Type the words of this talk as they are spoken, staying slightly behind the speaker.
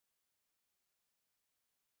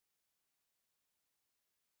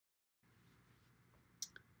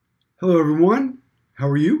Hello, everyone. How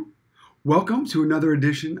are you? Welcome to another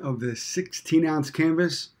edition of the 16-ounce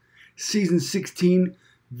canvas, season 16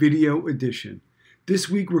 video edition. This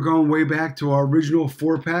week, we're going way back to our original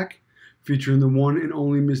 4-pack featuring the one and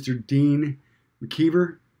only Mr. Dean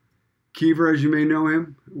McKeever. Keever, as you may know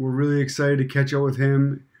him, we're really excited to catch up with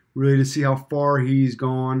him, really to see how far he's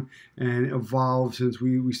gone and evolved since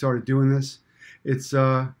we started doing this. It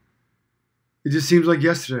just seems like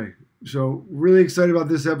yesterday. So really excited about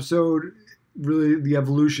this episode, really the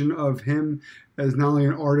evolution of him as not only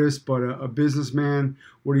an artist, but a businessman,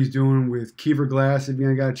 what he's doing with Keever Glass. If you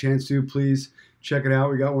haven't got a chance to, please check it out.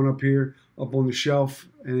 We got one up here, up on the shelf,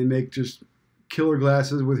 and they make just killer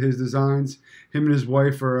glasses with his designs. Him and his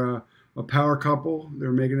wife are a power couple.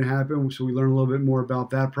 They're making it happen, so we learn a little bit more about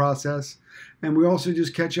that process. And we also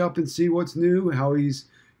just catch up and see what's new, how he's,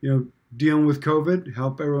 dealing with COVID.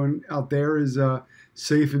 Hope everyone out there is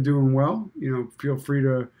safe and doing well. Feel free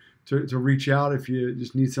to reach out if you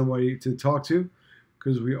just need somebody to talk to,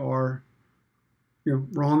 because we are,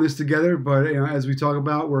 we're on this together. But as we talk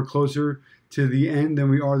about, we're closer to the end than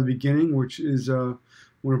we are the beginning, which is one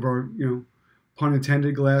of our, pun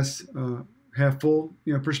intended, glass half full,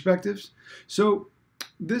 perspectives. So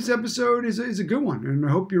this episode is a good one, and I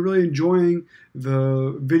hope you're really enjoying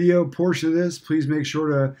the video portion of this. Please make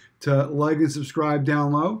sure to like and subscribe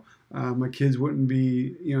down low. My kids wouldn't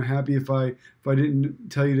be happy if I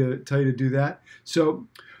didn't tell you to do that. So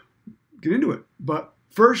get into it. But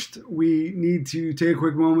first, we need to take a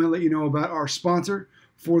quick moment and let you know about our sponsor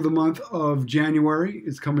for the month of January.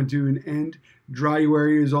 It's coming to an end.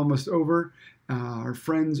 Dryuary is almost over. Our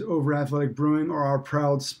friends over at Athletic Brewing are our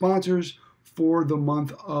proud sponsors for the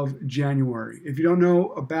month of January. If you don't know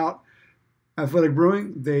about Athletic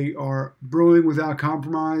Brewing, they are brewing without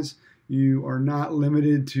compromise. You are not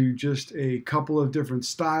limited to just a couple of different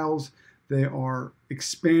styles. They are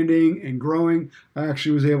expanding and growing. I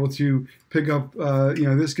actually was able to pick up,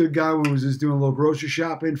 this good guy when I was just doing a little grocery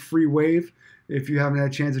shopping, Free Wave. If you haven't had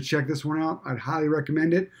a chance to check this one out, I'd highly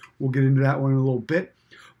recommend it. We'll get into that one in a little bit.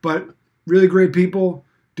 But really great people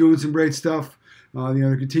doing some great stuff.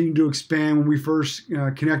 They're continuing to expand. When we first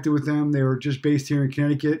connected with them, they were just based here in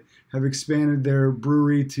Connecticut, have expanded their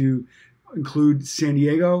brewery to include San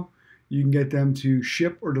Diego. You can get them to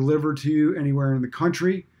ship or deliver to you anywhere in the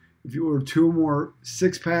country. If you order 2 or more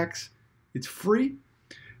 6-packs, it's free.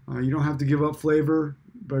 You don't have to give up flavor,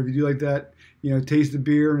 but if you do like that, taste the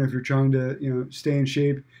beer, and if you're trying to, stay in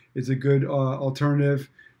shape, it's a good alternative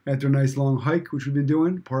after a nice long hike, which we've been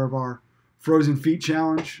doing, part of our Frozen Feet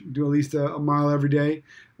Challenge. Do at least a mile every day.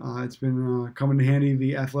 It's been coming in handy,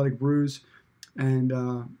 the athletic brews. And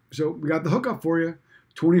so we got the hookup for you.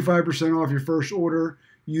 25% off your first order.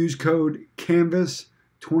 Use code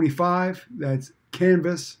CANVAS25. That's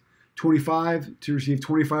CANVAS25 to receive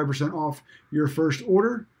 25% off your first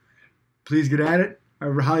order. Please get at it. I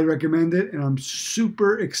highly recommend it. And I'm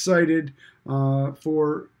super excited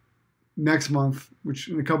for next month, which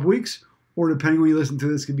in a couple weeks, or depending when you listen to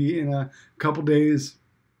this, could be in a couple days,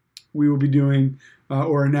 we will be doing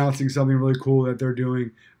or announcing something really cool that they're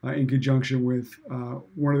doing in conjunction with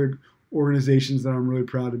one of the organizations that I'm really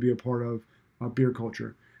proud to be a part of, Beer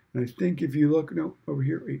Culture. And I think if you look, over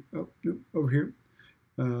here, over here.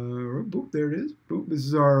 Boop, there it is. Boop. This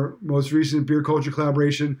is our most recent Beer Culture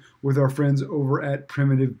collaboration with our friends over at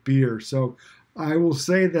Primitive Beer. So I will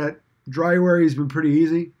say that Dryuary has been pretty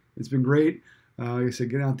easy. It's been great. Like I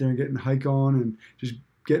said, getting out there and getting a hike on and just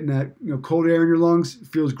getting that cold air in your lungs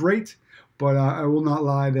feels great. But I will not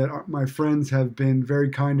lie that my friends have been very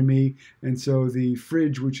kind to me. And so the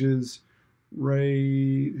fridge, which is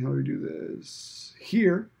right, how do we do this?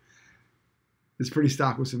 Here, is pretty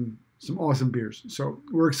stocked with some awesome beers. So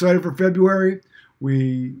we're excited for February.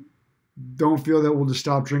 We don't feel that we'll just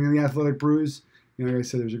stop drinking the athletic brews. Like I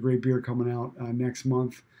said, there's a great beer coming out next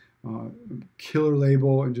month. Killer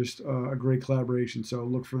label and just a great collaboration. So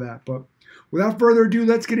look for that. But without further ado,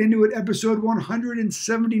 let's get into it. Episode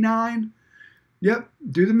 179. Yep,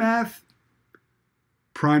 do the math.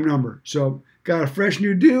 Prime number. So got a fresh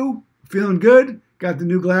new do. Feeling good. Got the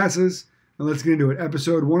new glasses. And let's get into it.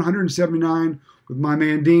 Episode 179 with my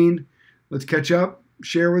man Dean. Let's catch up,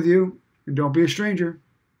 share with you, and don't be a stranger.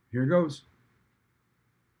 Here it goes.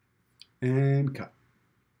 And cut.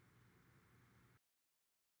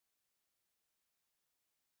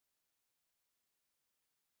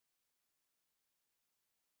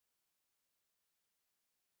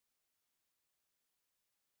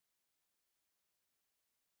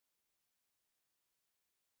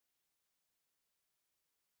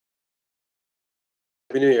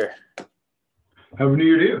 Happy New Year. Happy New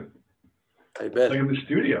Year to you. How you been? Like in the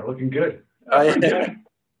studio, looking good. Oh, yeah.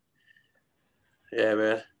 Yeah,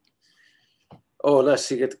 man. Oh, nice.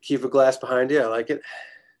 You get the Keever Glass behind you. I like it.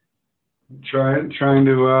 Trying to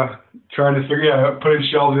figure. Yeah, I put in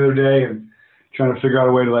shelves the other day and trying to figure out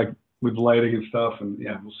a way to like with lighting and stuff. And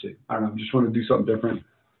yeah, we'll see. I don't know. Just want to do something different.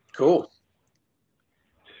 Cool.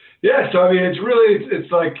 Yeah. So I mean,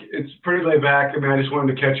 it's like it's pretty laid back. I mean, I just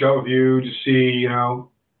wanted to catch up with you, just see.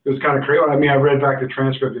 It was kind of crazy. I mean, I read back the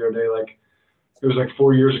transcript the other day. Like it was like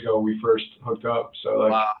 4 years ago we first hooked up. So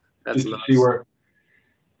like Wow. That's just to see nuts. where.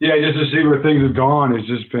 Yeah, just to see where things have gone, it's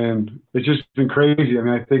just been crazy. I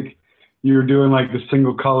mean, I think you were doing like the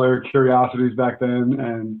single color curiosities back then,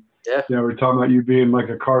 and Yeah. we're talking about you being like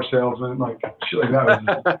a car salesman, like shit like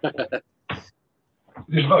that was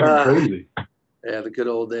just fucking uh, crazy. yeah, the good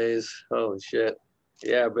old days. Holy shit.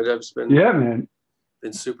 Yeah, but I've just Yeah, man.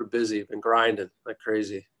 been super busy, been grinding like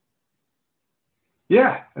crazy.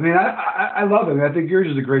 Yeah, I mean, I love it. I think yours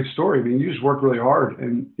is a great story. I mean, you just work really hard,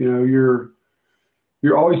 and you're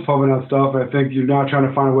always pumping out stuff. I think you're now trying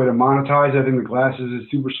to find a way to monetize. I think the glasses is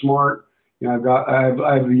super smart. I have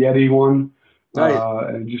the Yeti one, Nice.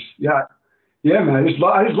 and just yeah, man. I just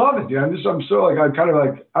love it, dude. I'm so like I'm kind of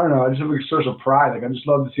like I don't know. I just have like a source of pride. Like I just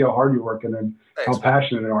love to see how hard you're working and how Thanks, man.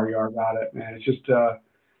 passionate you are about it, man. It's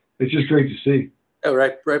just great to see. Oh,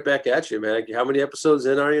 right back at you, man. How many episodes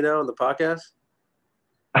in are you now on the podcast?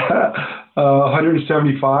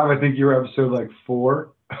 175. I think you were episode like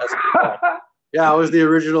 4. That's yeah, I was the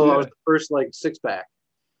original. I Yeah. was the first like six pack.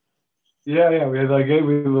 Yeah. We had the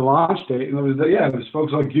launch date, and it was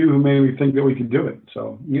folks like you who made me think that we could do it.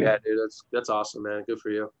 So yeah. Yeah, dude, that's awesome, man. Good for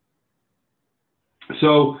you.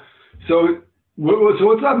 So so so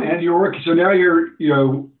what's up, man? You're working. So now you're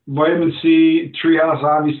vitamin C, Treehouse,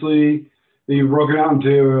 obviously. Then you've broken out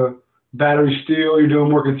into Battery Steel. You're doing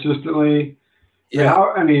more consistently.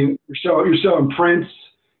 Yeah. You're selling prints.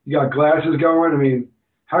 You got glasses going. I mean,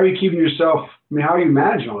 how are you keeping yourself? I mean, how are you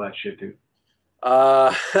managing all that shit, dude?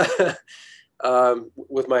 Uh,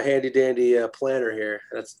 with my handy dandy planner here.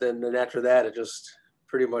 Then after that, it just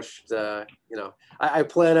pretty much I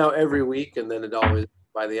plan out every week, and then it always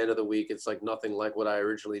by the end of the week, it's like nothing like what I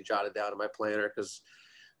originally jotted down in my planner because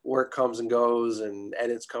work comes and goes, and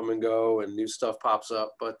edits come and go, and new stuff pops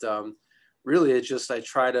up. But really, it's just I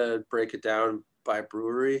try to break it down by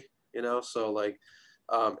brewery, So like,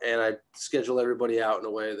 and I schedule everybody out in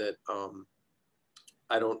a way that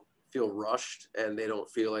I don't feel rushed and they don't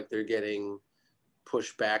feel like they're getting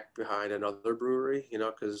pushed back behind another brewery,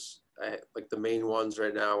 because like the main ones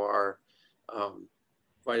right now are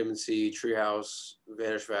Vitamin C, Treehouse,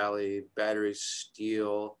 Vanish Valley, Battery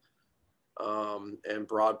Steel, and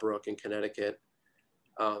Broadbrook in Connecticut.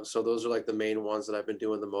 So those are like the main ones that I've been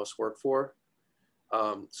doing the most work for.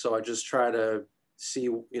 So I just try to see,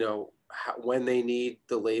 when they need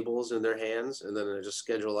the labels in their hands, and then I just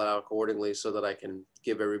schedule it out accordingly so that I can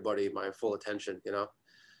give everybody my full attention,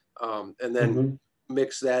 and then Mm-hmm.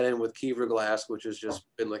 mix that in with Keever Glass, which has just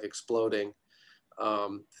been like exploding.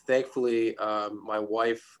 Thankfully, my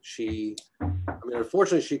wife,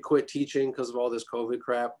 unfortunately, she quit teaching because of all this COVID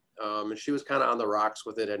crap, and she was kind of on the rocks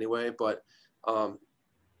with it anyway, but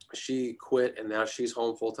she quit, and now she's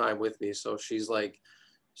home full time with me, so she's like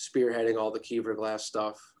spearheading all the Keever Glass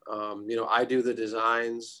stuff. I do the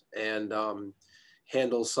designs and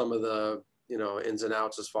handle some of the ins and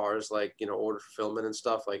outs as far as like order fulfillment and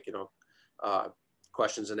stuff, like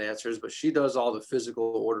questions and answers, but she does all the physical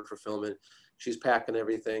order fulfillment. She's packing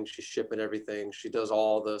everything, she's shipping everything, she does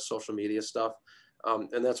all the social media stuff,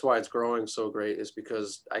 and that's why it's growing so great, is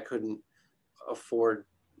because I couldn't afford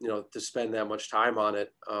to spend that much time on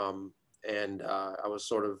it, and I was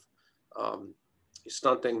sort of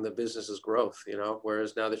stunting the business's growth,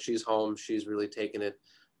 whereas now that she's home, she's really taking it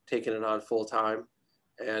on full time,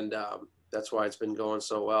 and that's why it's been going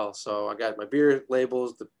so well. So I got my beer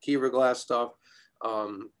labels, the Keever Glass stuff,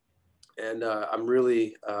 and I'm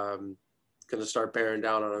really going to start bearing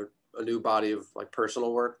down on a new body of like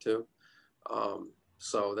personal work too.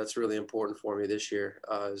 So that's really important for me this year,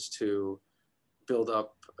 is to build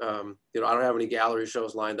up. I don't have any gallery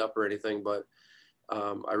shows lined up or anything, but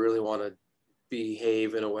I really want to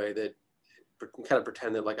behave in a way that kind of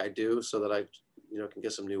pretend that like I do, so that I can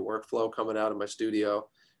get some new workflow coming out of my studio,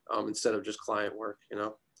 instead of just client work.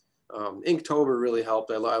 Inktober really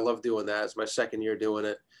helped. I love doing that. It's my second year doing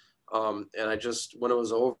it, and I just, when it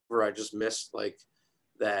was over, I just missed like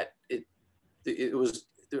that. It was,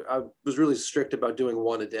 I was really strict about doing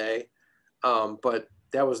one a day, but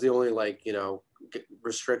that was the only like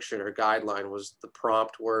restriction or guideline, was the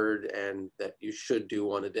prompt word and that you should do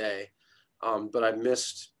one a day. But I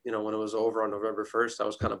missed, when it was over on November 1st, I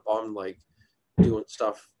was kind of bummed, like doing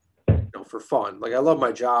stuff, for fun. Like I love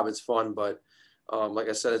my job, it's fun, but Like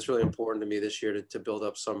I said, it's really important to me this year to build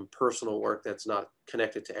up some personal work that's not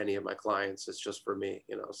connected to any of my clients. It's just for me,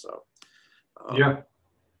 so Yeah.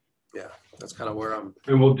 yeah, that's kind of where I'm.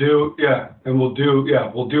 And we'll do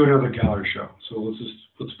another gallery show. So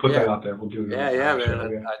let's put that out there. We'll do another Yeah, gallery man.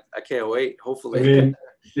 show. Yeah. I can't wait. I Hopefully. mean,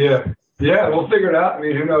 yeah, we'll figure it out. I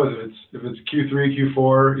mean, who knows if it's Q3,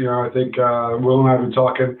 Q4, I think, Will and I have been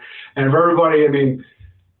talking, and for everybody, I mean,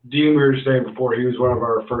 Dean, we were saying before, he was one of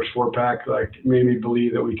our first 4-pack, like made me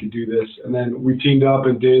believe that we could do this. And then we teamed up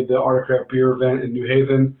and did the Art of Craft Beer event in New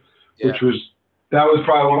Haven, Yeah. that was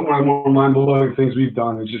probably one of the more mind-blowing things we've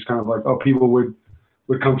done. It's just kind of like, oh, people would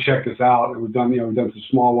come check this out. And we've done some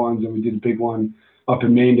small ones, and we did a big one up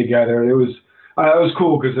in Maine together. And it was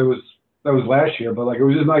cool because that was last year, but like it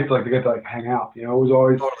was just nice to get to hang out. It was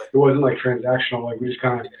always Totally. It wasn't like transactional. Like we just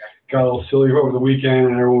kind of got a little silly over the weekend,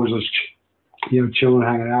 and everyone was just chilling,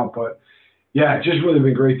 hanging out. But yeah, it's just really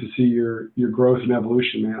been great to see your growth and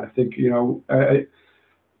evolution, man. I think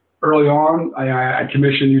early on, I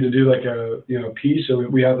commissioned you to do like a piece. So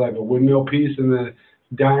we have like a windmill piece in the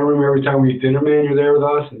dining room every time we eat dinner, man. You're there with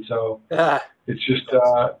us, and so it's just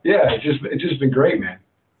it's just been great, man.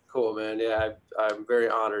 Cool, man. Yeah, I'm very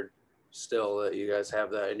honored still that you guys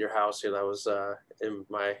have that in your house. I was in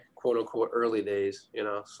my quote unquote early days,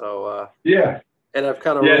 so yeah. And I've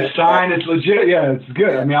kind of it's signed. It's legit. Yeah, it's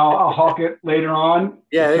good. Yeah. I mean, I'll hawk it later on.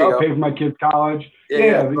 Yeah, there you go. Pay for my kids' college. Throw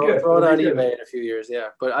it on eBay in a few years. Yeah,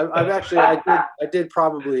 but I've actually I did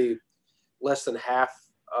probably less than half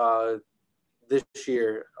this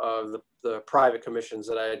year of the private commissions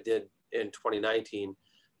that I did in 2019.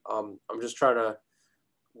 I'm just trying to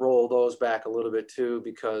roll those back a little bit too,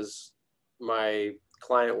 because my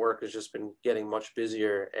client work has just been getting much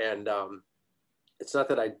busier, and it's not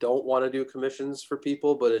that I don't want to do commissions for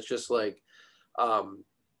people, but it's just like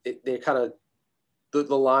they kind of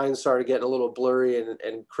the lines started getting a little blurry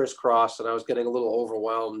and crisscross, and I was getting a little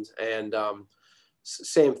overwhelmed. And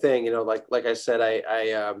same thing, like I said,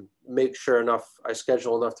 I make sure I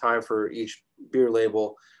schedule enough time for each beer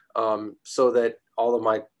label so that all of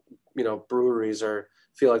my breweries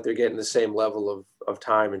feel like they're getting the same level of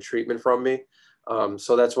time and treatment from me.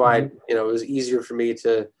 So that's why it was easier for me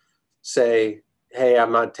to say, hey,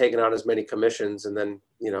 I'm not taking on as many commissions, and then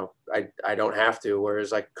I don't have to.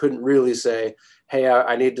 Whereas I couldn't really say, hey,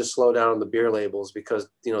 I need to slow down on the beer labels because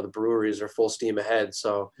the breweries are full steam ahead.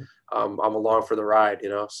 So I'm along for the ride,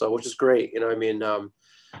 so which is great.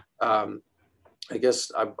 I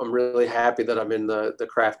guess I'm really happy that I'm in the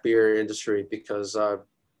craft beer industry, because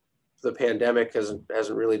the pandemic hasn't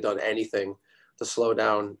really done anything to slow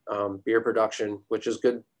down beer production, which is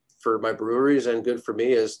good for my breweries and good for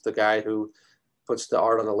me as the guy who puts the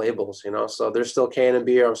art on the labels, so they're still canning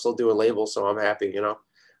beer. I'm still doing labels. So I'm happy,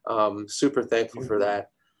 super thankful for that.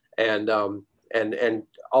 And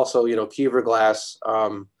also, Keever Glass,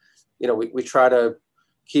 we try to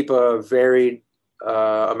keep a varied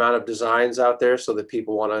amount of designs out there so that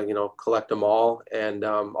people want to, collect them all. And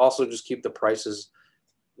also just keep the prices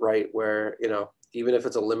right where, even if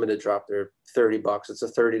it's a limited drop, they're $30. It's a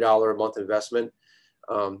 $30 a month investment.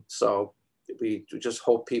 So we just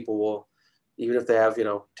hope people will, even if they have,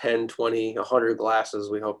 10, 20, 100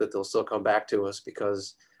 glasses, we hope that they'll still come back to us,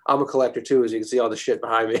 because I'm a collector too, as you can see all the shit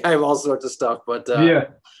behind me. I have all sorts of stuff, but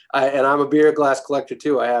and I'm a beer glass collector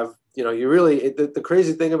too. I have, the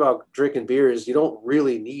crazy thing about drinking beer is you don't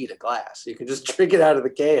really need a glass. You can just drink it out of the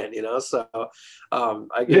can, so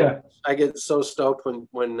I get so stoked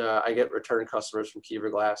when I get return customers from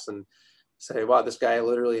Keever Glass and say, wow, this guy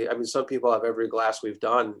literally, some people have every glass we've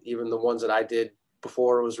done, even the ones that I did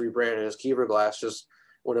before it was rebranded as Keever Glass, just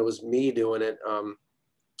when it was me doing it.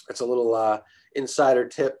 It's a little insider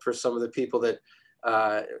tip for some of the people that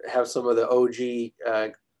have some of the OG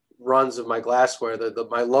runs of my glassware.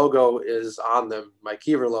 My logo is on them, my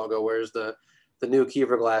Keever logo, whereas the new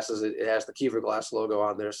Keever glasses, it has the Keever Glass logo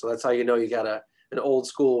on there. So that's how you got an old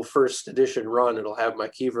school first edition run. It'll have my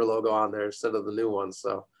Keever logo on there instead of the new one.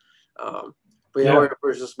 So, but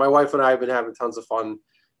we're just, my wife and I have been having tons of fun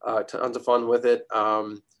with it.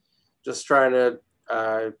 Just trying to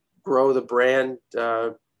grow the brand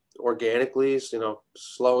organically,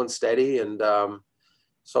 slow and steady. And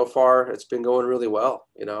so far it's been going really well,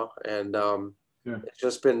 and it's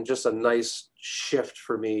just been a nice shift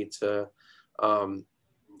for me to,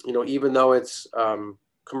 even though it's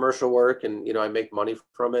commercial work and, I make money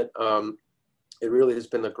from it, it really has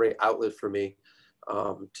been a great outlet for me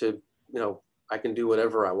to, I can do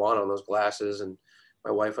whatever I want on those glasses. And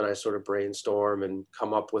my wife and I sort of brainstorm and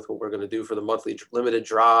come up with what we're going to do for the monthly limited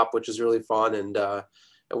drop, which is really fun. And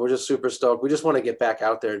we're just super stoked. We just want to get back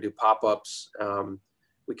out there and do pop-ups.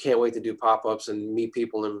 we can't wait to do pop-ups and meet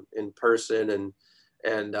people in person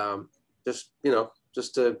and just, you know,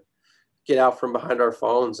 just to get out from behind our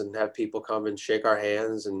phones and have people come and shake our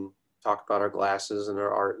hands and talk about our glasses and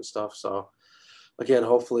our art and stuff. So again,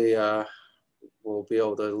 hopefully we'll be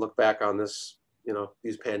able to look back on this, you know,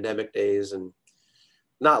 these pandemic days and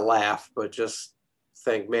not laugh, but just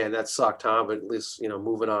think, man, that sucked, huh? But at least, you know,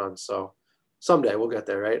 moving on. So someday we'll get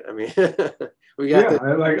there, right? I mean, we got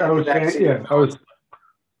I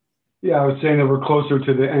was saying that we're closer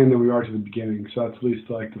to the end than we are to the beginning. So that's at least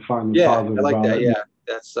like to find the positive I like about that. it. Yeah,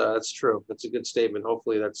 that's true. That's a good statement.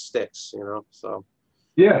 Hopefully that sticks, you know, so.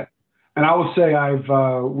 Yeah. And I will say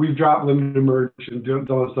we've dropped limited merch and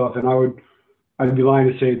done stuff, and I'd be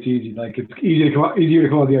lying to say it's easy. Like it's easier to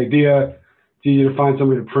come up with the idea. It's easier to find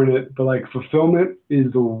somebody to print it, but like fulfillment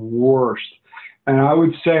is the worst. And I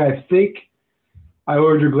would say, I think I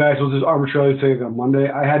ordered your glass. We'll just arbitrarily say on Monday.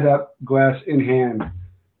 I had that glass in hand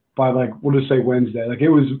by like, we'll just say Wednesday. Like it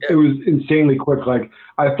was insanely quick. Like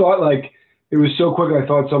I thought like it was so quick. I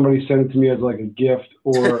thought somebody sent it to me as like a gift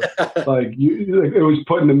or like it was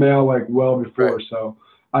put in the mail like well before. Right. So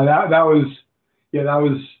that was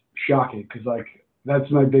shocking because like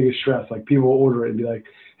that's my biggest stress. Like people order it and be like,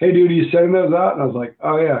 "Hey, dude, are you sending those out?" And I was like,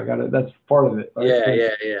 "Oh yeah, I got it. That's part of it." Right? Yeah.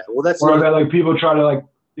 Well, that's part of that. Like people try to like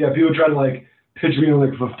pitch me on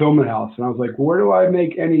like a fulfillment house, and I was like, "Where do I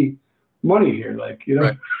make any money here?" Like, you know,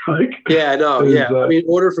 right. like yeah, no, yeah. I mean,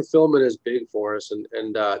 order fulfillment is big for us, and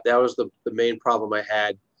that was the main problem I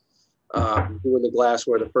had doing the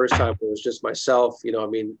glassware the first time. It was just myself. You know, I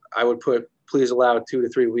mean, I would put please allow 2 to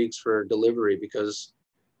 3 weeks for delivery because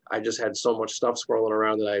I just had so much stuff swirling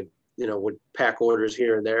around that I, you know, would pack orders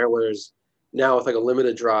here and there. Whereas now with like a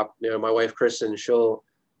limited drop, you know, my wife Kristen, she'll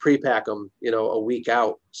pre-pack them, you know, a week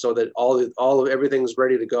out so that all of everything's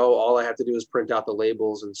ready to go. All I have to do is print out the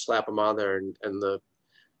labels and slap them on there, and the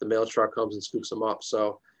mail truck comes and scoops them up.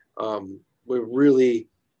 So we're doing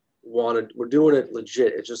it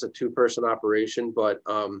legit. It's just a 2-person operation, but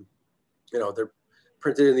you know, they're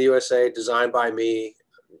printed in the USA, designed by me,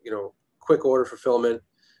 you know, quick order fulfillment.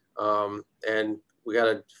 And we got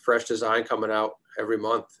a fresh design coming out every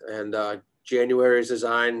month, and January's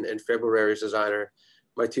design and February's design are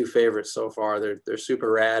my 2 favorites so far. They're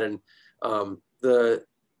super rad, and the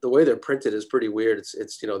way they're printed is pretty weird.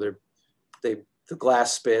 It's you know, the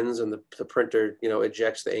glass spins and the printer, you know,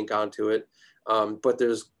 ejects the ink onto it. But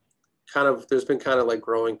there's been kind of like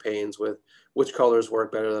growing pains with which colors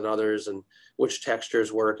work better than others and which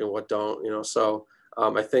textures work and what don't, you know. So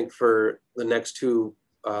I think for the next 2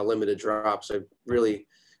 limited drops, I really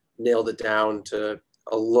nailed it down to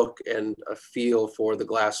a look and a feel for the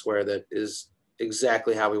glassware that is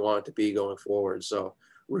exactly how we want it to be going forward. So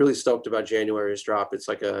really stoked about January's drop. It's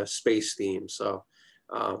like a space theme. So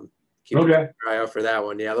keep an eye out for that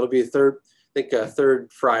one. Yeah, that'll be third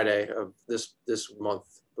Friday of this month.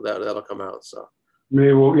 That'll come out. So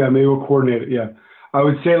maybe we'll coordinate it. Yeah, I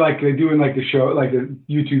would say like they do in like the show, like the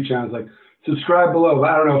YouTube channels, like subscribe below. But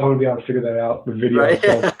I don't know if I'm gonna be able to figure that out with video. Right.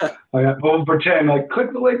 So we'll pretend like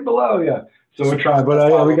click the link below. Yeah, so we'll try.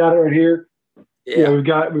 But we got it right here. Yeah, we've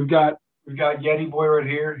got Yeti Boy right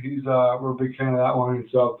here. He's we're a big fan of that one. And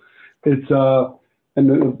so it's and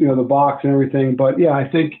the box and everything. But yeah, I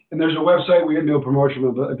think, and there's a website we can do a promotion,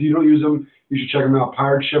 but if you don't use them, you should check them out.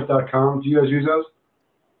 Pirateship.com. Do you guys use those?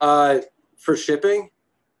 For shipping?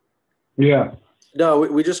 Yeah. No,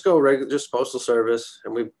 we just go just postal service,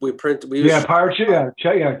 and we print. We use Pirate Ship.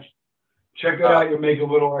 Check that out. You'll make a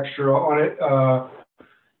little extra on it.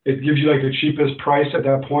 It gives you like the cheapest price at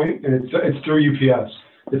that point, and it's through UPS.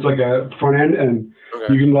 It's like a front end, and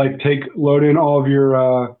you can like load in all of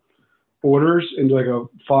your orders into like a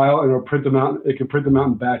file, and it'll print them out. It can print them out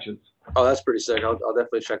in batches. Oh, that's pretty sick. I'll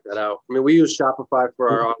definitely check that out. I mean, we use Shopify for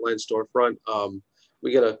our online storefront.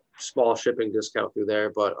 We get a small shipping discount through there,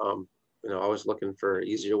 but you know, I was looking for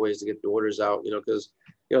easier ways to get the orders out. You know, because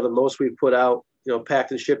you know the most we put out, you know, packed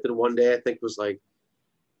and shipped in one day, I think was like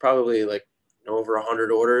probably like over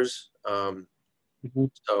 100 orders. So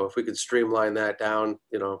if we could streamline that down,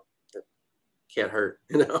 you know, it can't hurt.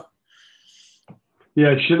 You know.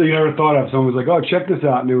 Yeah, shit that you never thought of. Someone was like, "Oh, check this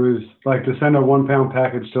out," and it was like to send a 1 pound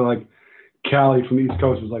package to like Cali from the East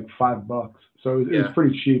Coast was like $5. So it was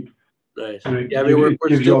pretty cheap. Nice. Yeah, I mean, we're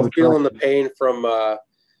still feeling the pain from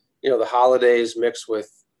you know, the holidays mixed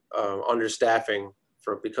with understaffing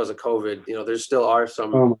because of COVID. You know, there still are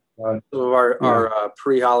some of our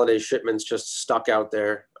pre-holiday shipments just stuck out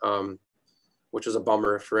there, which is a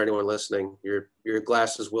bummer for anyone listening. Your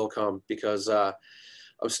glasses will come because I'm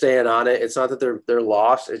staying on it. It's not that they're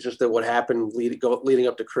lost. It's just that what happened leading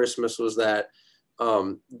up to Christmas was that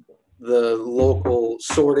the local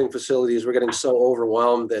sorting facilities were getting so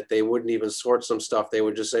overwhelmed that they wouldn't even sort some stuff. They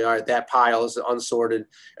would just say, all right, that pile is unsorted.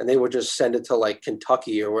 And they would just send it to like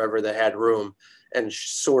Kentucky or wherever they had room and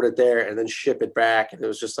sort it there and then ship it back. And it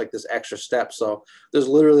was just like this extra step. So there's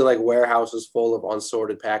literally like warehouses full of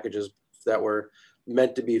unsorted packages that were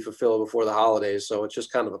meant to be fulfilled before the holidays. So it's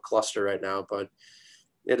just kind of a cluster right now, but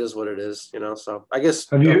it is what it is, you know? So I guess.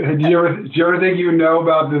 Do you ever think you know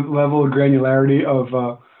about the level of granularity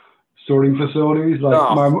of sorting facilities? Like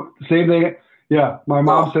same thing. Yeah. My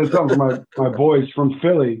mom said something for my boys from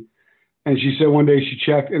Philly, and she said one day she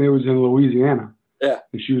checked and it was in Louisiana. Yeah.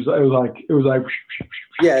 And it was like.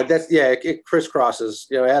 Yeah, it crisscrosses.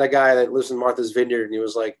 You know, I had a guy that lives in Martha's Vineyard, and he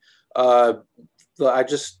was like,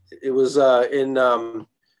 it was in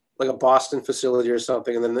like a Boston facility or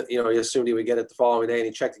something. And then, you know, he assumed he would get it the following day, and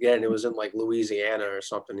he checked again and it was in like Louisiana or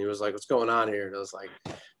something. He was like, what's going on here? And I was like,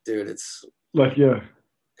 dude, it's like, yeah,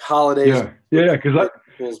 holidays. Yeah. Cause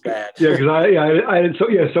feels bad. Yeah. Cause I had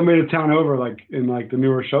somebody in town over, like in like the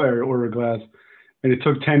newer show area, order glass. And it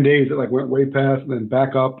took 10 days. It like went way past and then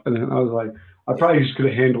back up. And then I was like, I probably just could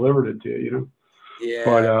have hand delivered it to you, you know? Yeah.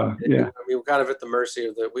 But yeah. I mean, we're kind of at the mercy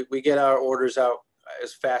of we get our orders out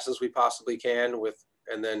as fast as we possibly can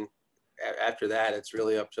and then after that, it's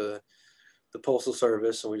really up to the Postal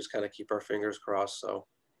Service, and we just kind of keep our fingers crossed. So,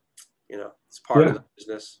 you know, it's part of the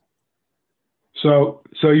business. So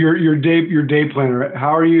your day planner,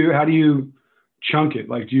 how do you chunk it?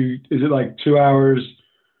 Like, is it like 2 hours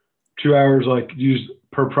like use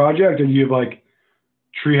per project, or do you have like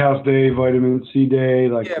treehouse day, vitamin C day?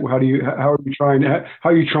 Like, how are you trying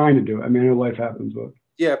to do it? I mean, I know life happens, but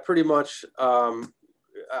yeah, pretty much.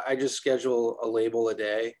 I just schedule a label a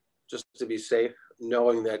day just to be safe,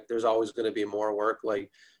 knowing that there's always going to be more work. Like,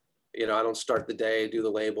 you know, I don't start the day, do the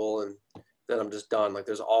label, and then I'm just done. Like,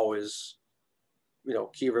 there's always, you know,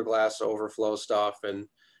 Keever Glass overflow stuff, and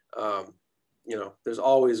you know, there's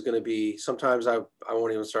always going to be. Sometimes I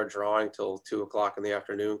won't even start drawing till 2 o'clock in the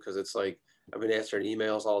afternoon because it's like I've been answering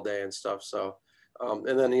emails all day and stuff. So,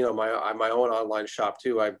 and then, you know, my own online shop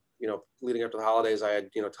too. You know, leading up to the holidays, I had,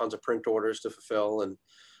 you know, tons of print orders to fulfill, and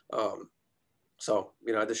so,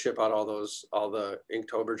 you know, I had to ship out all the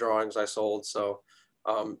Inktober drawings I sold. So,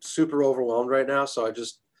 super overwhelmed right now. So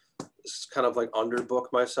it's kind of like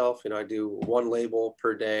underbook myself. You know, I do one label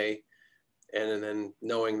per day, and then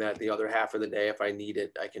knowing that the other half of the day, if I need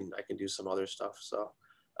it, I can do some other stuff. So,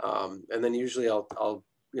 and then usually I'll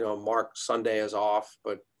you know, mark Sunday as off,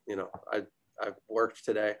 but you know, I've worked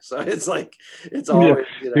today, so it's like it's always,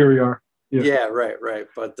 you know, here we are. Yeah, right.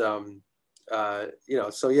 But you know,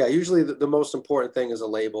 so yeah, usually the most important thing is a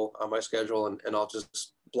label on my schedule, and I'll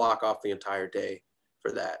just block off the entire day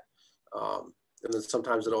for that. And then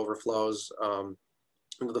sometimes it overflows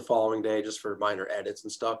into the following day just for minor edits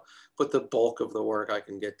and stuff. But the bulk of the work I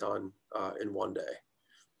can get done in one day.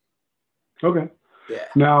 Okay. Yeah.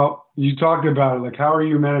 Now, you talked about it, like, how are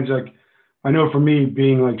you managing? Like, I know for me,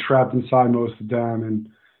 being like trapped inside most of the time, and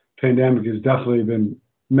pandemic has definitely been,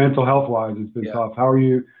 mental health wise, it's been tough. How are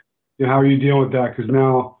you dealing with that? Because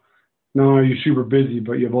now not only are you super busy,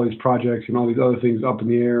 but you have all these projects and all these other things up in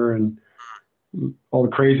the air and all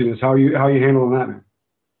the craziness. How are you handling that, man?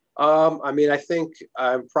 I mean, I think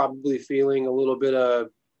I'm probably feeling a little bit of,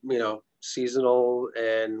 you know, seasonal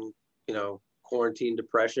and, you know, quarantine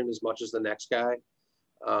depression as much as the next guy.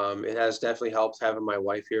 It has definitely helped having my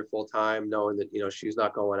wife here full time, knowing that, you know, she's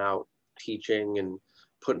not going out teaching and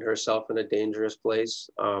putting herself in a dangerous place.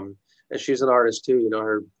 And she's an artist too, you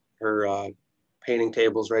know, her painting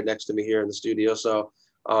table's right next to me here in the studio. So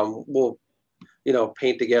we'll, you know,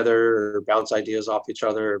 paint together or bounce ideas off each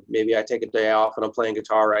other. Maybe I take a day off and I'm playing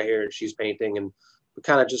guitar right here and she's painting, and we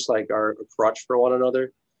kind of just like are a crutch for one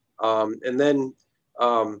another. And then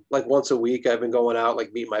like once a week, I've been going out,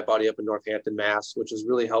 like meeting my buddy up in Northampton, Mass, which has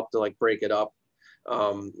really helped to like break it up.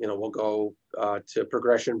 You know, we'll go to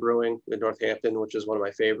Progression Brewing in Northampton, which is one of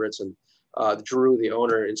my favorites. And Drew, the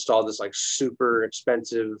owner, installed this like super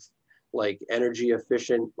expensive, like energy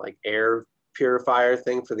efficient, like air purifier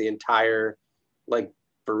thing for the entire like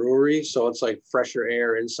brewery. So it's like fresher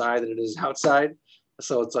air inside than it is outside.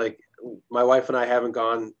 So it's like my wife and I haven't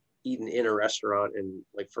eaten in a restaurant in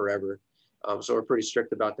like forever. So we're pretty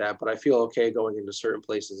strict about that, but I feel okay going into certain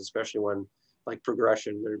places, especially when like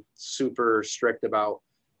Progression, they're super strict about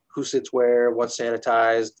who sits where, what's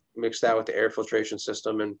sanitized, mix that with the air filtration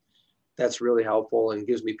system. And that's really helpful and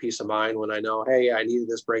gives me peace of mind when I know, hey, I needed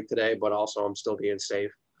this break today, but also I'm still being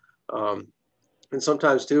safe. And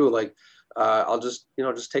sometimes too, like I'll just, you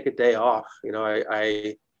know, just take a day off. You know,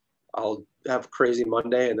 I'll have a crazy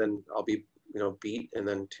Monday and then I'll be, beat. And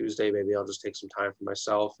then Tuesday, maybe I'll just take some time for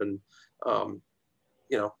myself and,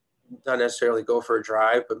 not necessarily go for a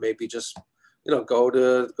drive, but maybe just, go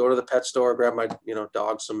to the pet store, grab my,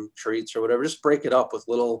 dog some treats or whatever, just break it up with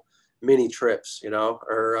little mini trips,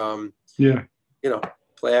 or, Yeah.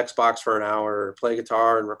 Play Xbox for an hour, or play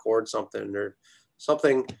guitar and record something, or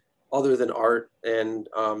something other than art and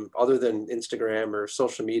other than Instagram or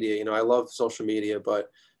social media. I love social media,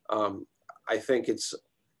 but I think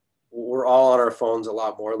we're all on our phones a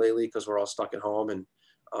lot more lately because we're all stuck at home. And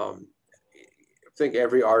I think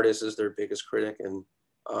every artist is their biggest critic. And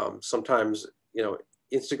sometimes,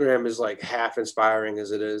 Instagram is like half inspiring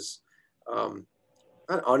as it is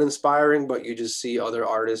not uninspiring, but you just see other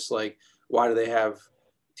artists, like, why do they have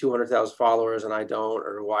 200,000 followers and I don't,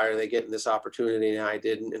 or why are they getting this opportunity and I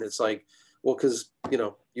didn't? And it's like, well, because,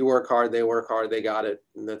 you work hard, they work hard, they got it.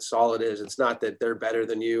 And that's all it is. It's not that they're better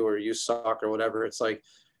than you or you suck or whatever. It's like,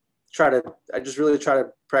 I just really try to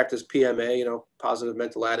practice PMA, positive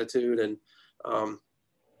mental attitude, and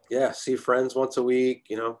see friends once a week,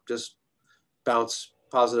 just bounce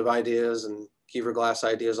positive ideas and Keever Glass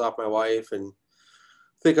ideas off my wife, and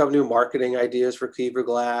think of new marketing ideas for Keever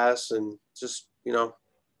Glass, and just,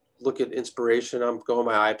 look at inspiration. I'm going on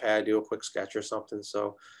my iPad, do a quick sketch or something.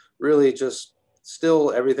 So really just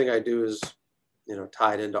still everything I do is,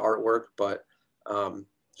 tied into artwork, but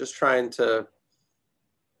just trying to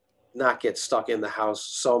not get stuck in the house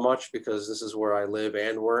so much, because this is where I live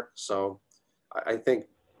and work. So I think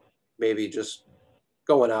maybe just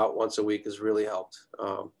going out once a week has really helped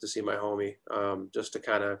to see my homie, just to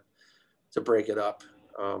kind of to break it up.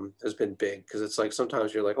 Has been big, because it's like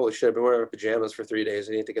sometimes you're like, holy shit, I've been wearing pajamas for 3 days.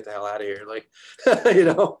 I need to get the hell out of here. Like,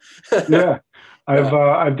 Yeah.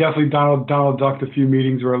 I've definitely Donald ducked a few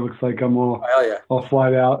meetings where it looks like I'm all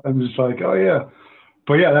flied out. I'm just like, oh yeah.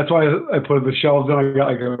 But yeah, that's why I put the shelves in. I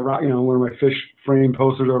got like one of my fish frame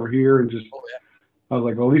posters over here, and just I was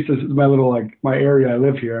like, well, at least this is my little, like, my area. I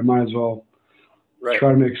live here. I might as well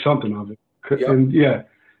try to make something of it. Yep. And yeah,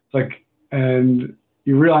 like, and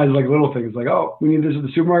you realize, like, little things, like, oh, we need this at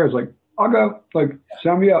the supermarket. It's like, I'll go. Like,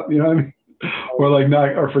 sound me up. You know what I mean? Or like,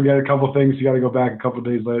 not, or forget a couple of things. You got to go back a couple of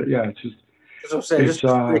days later. Yeah, it's just. That's what I'm saying. Just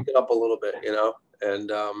break it up a little bit, and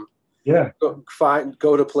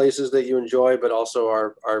go to places that you enjoy, but also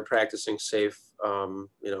are practicing safe,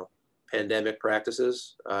 pandemic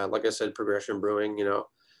practices. Like I said, Progression Brewing,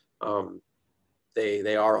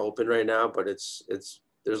 they are open right now, but there's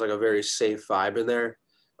like a very safe vibe in there.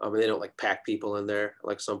 And they don't like pack people in there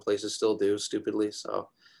like some places still do, stupidly. So,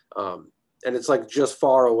 and it's like just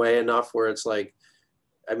far away enough where it's like,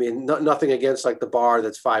 I mean, nothing against like the bar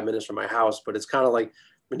that's 5 minutes from my house, but it's kind of like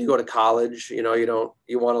when you go to college, you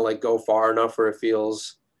want to like go far enough where it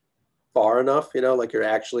feels far enough, like you're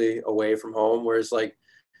actually away from home. Whereas like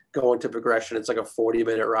going to Progression, it's like a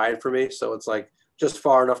 40-minute ride for me. So it's like just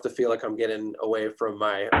far enough to feel like I'm getting away from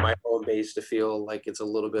my home base, to feel like it's a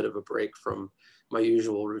little bit of a break from my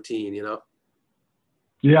usual routine,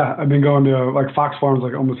 Yeah, I've been going to like Fox Farms,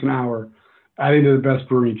 like almost an hour. I think they're the best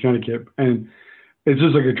brewery in Connecticut, and it's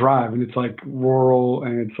just like a drive, and it's like rural,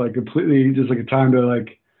 and it's like completely just like a time to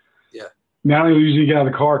like. Yeah. Not only usually get out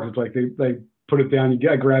of the car, because like they put it down,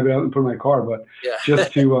 I grab it out and put it in my car, but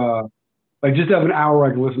just to like just have an hour I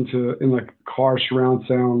can listen to in like car surround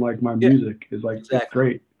sound, like my music is like it's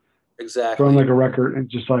great. Exactly. Throwing like a record and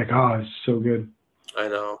just like, oh, it's so good. I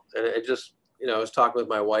know, and it just I was talking with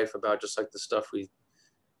my wife about just like the stuff we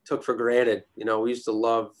took for granted. We used to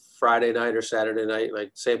love Friday night or Saturday night,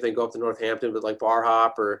 like same thing, go up to Northampton, but like bar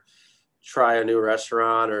hop or try a new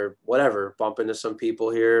restaurant or whatever, bump into some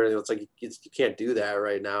people here. It's like you can't do that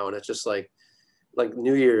right now, and it's just like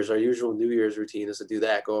New Year's, our usual New Year's routine is to do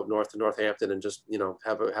that, go up north to Northampton and just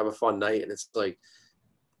have a fun night, and it's like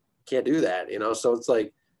can't do that, so it's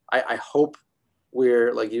like I hope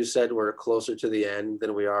we're, like you said, we're closer to the end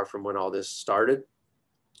than we are from when all this started,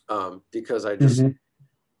 because I just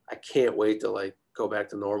I can't wait to like go back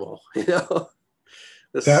to normal.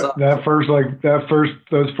 Those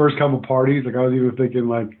first couple parties, like I was even thinking,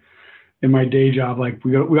 like in my day job, like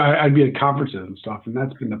I'd be at conferences and stuff, and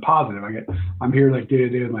that's been the positive. I'm here like day to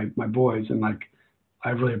day with my boys, and like I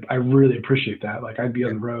really appreciate that. Like I'd be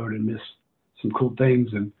on the road and miss some cool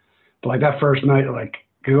things, but like that first night, like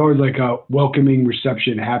it's always like a welcoming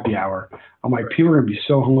reception happy hour. I'm like, people are gonna be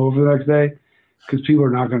so hungover the next day, because people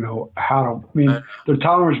are not going to know how to. I mean, their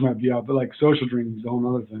tolerance might be out, but like social drinking is a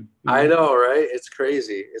whole other thing. I know, right? It's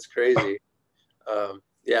crazy. It's crazy.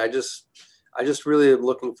 I just really am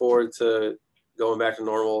looking forward to going back to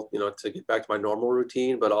normal. To get back to my normal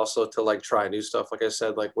routine, but also to like try new stuff. Like I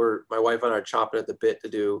said, like my wife and I are chomping at the bit to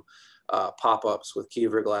do pop-ups with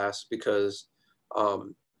Keever Glass because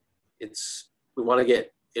we want to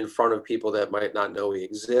get in front of people that might not know we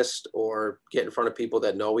exist, or get in front of people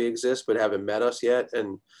that know we exist but haven't met us yet,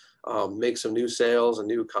 and make some new sales and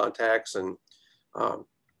new contacts. And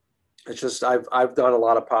it's just I've done a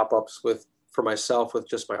lot of pop-ups for myself with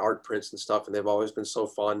just my art prints and stuff, and they've always been so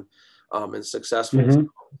fun and successful. Mm-hmm.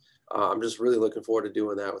 I'm just really looking forward to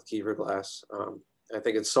doing that with Keever Glass. I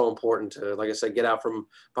think it's so important to, like I said, get out from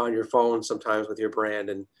behind your phone sometimes with your brand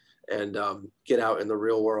and get out in the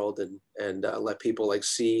real world and let people like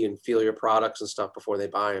see and feel your products and stuff before they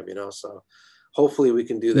buy them, you know? So hopefully we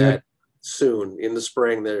can do that soon in the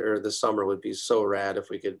spring or the summer. Would be so rad if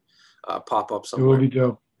we could pop up somewhere. It would be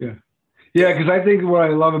dope. Yeah. Yeah. Cause I think what I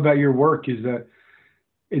love about your work is that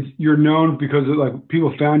you're known because of, like,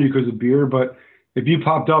 people found you because of beer, but if you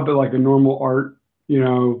popped up at like a normal art,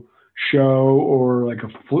 show or like a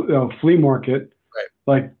flea market, right,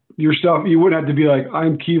 like your stuff, you wouldn't have to be like,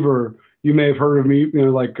 I'm Keever. You may have heard of me,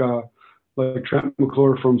 like Trent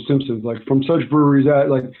McClure from Simpsons, like from such breweries that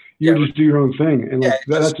like you just do your own thing, and like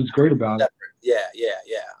that's what's great about it. Yeah.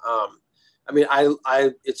 I mean,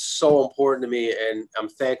 it's so important to me, and I'm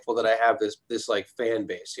thankful that I have this like fan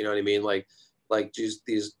base. You know what I mean? Like just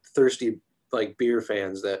these thirsty like beer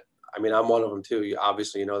fans that, I mean, I'm one of them too.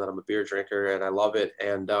 Obviously, you know that I'm a beer drinker and I love it.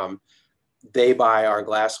 And they buy our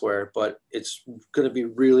glassware, but it's going to be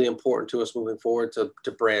really important to us moving forward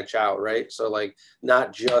to branch out, right? So like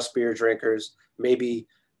not just beer drinkers, maybe,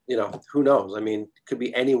 who knows? I mean, it could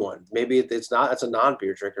be anyone. Maybe it's a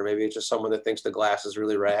non-beer drinker. Maybe it's just someone that thinks the glass is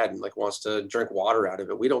really rad and like wants to drink water out of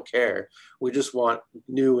it. We don't care. We just want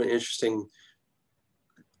new and interesting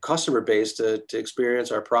customer base to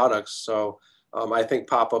experience our products. So I think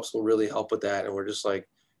pop-ups will really help with that. And we're just like,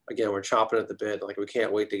 again, we're chomping at the bit. Like we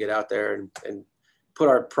can't wait to get out there and put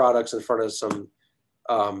our products in front of some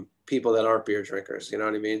people that aren't beer drinkers. You know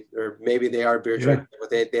what I mean? Or maybe they are beer drinkers, but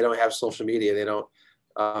they don't have social media. They don't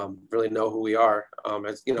really know who we are.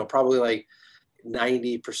 It's, probably like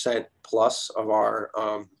 90% plus of our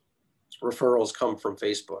referrals come from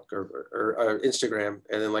Facebook or Instagram,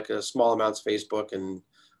 and then like a small amounts Facebook and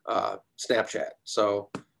Snapchat. So,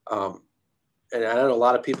 and I know a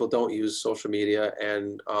lot of people don't use social media,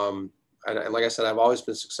 and like I said, I've always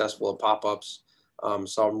been successful at pop-ups.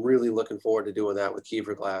 So I'm really looking forward to doing that with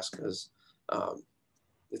Keever Glass because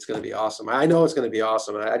it's going to be awesome. I know it's going to be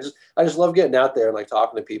awesome. And I just love getting out there and like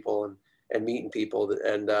talking to people and meeting people.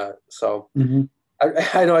 And so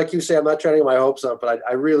I know I keep saying I'm not trying to get my hopes up, but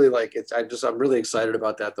I really like it. I'm really excited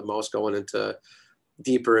about that the most going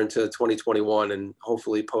deeper into 2021, and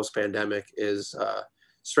hopefully post-pandemic is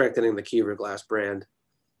strengthening the Keever Glass brand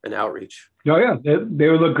and outreach. Oh yeah, they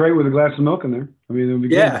would look great with a glass of milk in there. I mean, it would be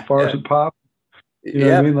good as far as it pop. You know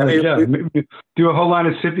what I mean? Like, do a whole line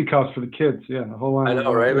of sippy cups for the kids. Yeah, a whole line. I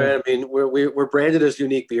know, right, man? I mean, we're branded as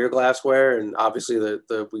unique beer glassware, and obviously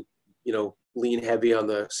we lean heavy on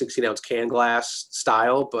the 16-ounce can glass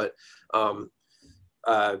style, but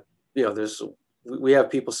we have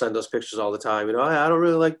people send us pictures all the time. I don't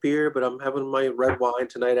really like beer, but I'm having my red wine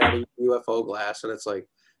tonight out of UFO glass, and it's like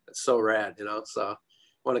it's so rad, So I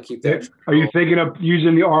want to keep that. Are you thinking of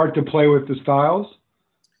using the art to play with the styles,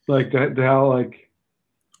 like how like?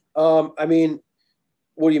 I mean,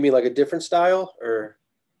 what do you mean, like a different style, or?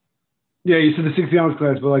 Yeah, you said the 60-ounce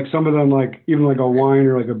glass, but like some of them, like even like a wine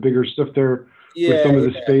or like a bigger stifter with some of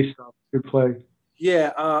the space stuff could play.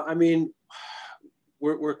 Yeah, I mean,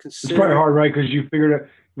 we're considering. It's probably hard, right? Because you figured it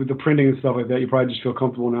with the printing and stuff like that. You probably just feel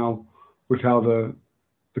comfortable now with how the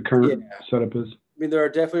current setup is. I mean, there are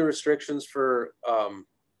definitely restrictions for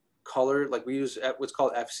color. Like we use what's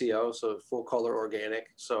called FCO, so full color organic.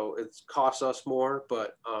 So it costs us more,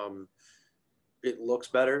 but it looks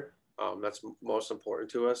better. That's most important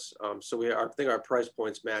to us. So I think our price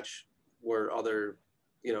points match where other,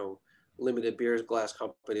 limited beers glass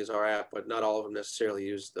companies are at, but not all of them necessarily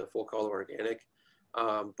use the full color organic.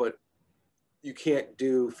 But you can't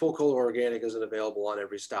do full color organic isn't available on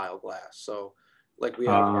every style glass. So like we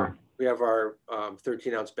have our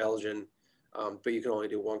 13-ounce Belgian, but you can only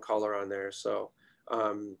do one color on there. So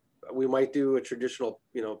we might do a traditional,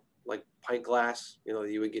 like pint glass,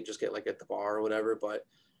 you would just get like at the bar or whatever, but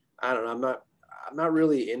I don't know. I'm not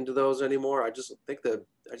really into those anymore. I just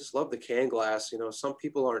love the can glass. Some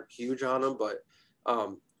people aren't huge on them, but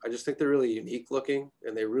I just think they're really unique looking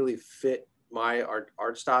and they really fit my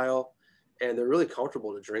art style, and they're really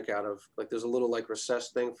comfortable to drink out of. Like there's a little like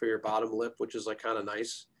recessed thing for your bottom lip, which is like kind of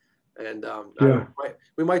nice. And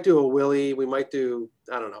we might do a Willy. We might do,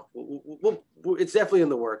 I don't know. It's definitely in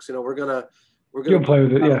the works. We're gonna play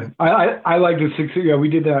with it. Yeah. I like the 60. Yeah. We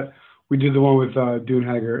did that We did the one with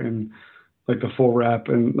Dunehager and like the full wrap,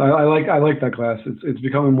 and I like that glass. It's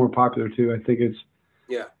becoming more popular too. I think it's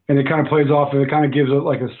Yeah. and it kind of plays off and it kind of gives it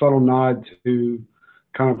like a subtle nod to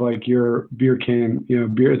kind of like your beer can,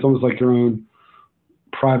 beer. It's almost like your own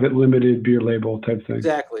private limited beer label type thing.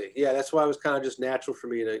 Exactly. Yeah, that's why it was kind of just natural for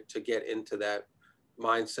me to get into that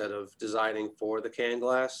mindset of designing for the can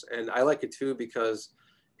glass. And I like it too because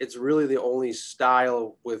it's really the only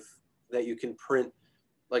style with that you can print,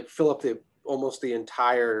 like fill up the almost the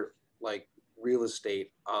entire like real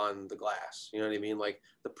estate on the glass. You know what I mean? Like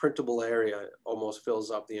the printable area almost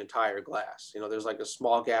fills up the entire glass. There's like a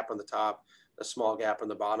small gap on the top, a small gap on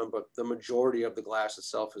the bottom, but the majority of the glass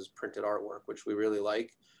itself is printed artwork, which we really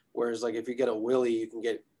like. Whereas like if you get a Willie, you can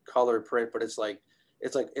get colored print, but it's like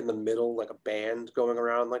in the middle, like a band going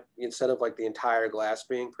around, like instead of like the entire glass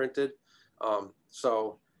being printed.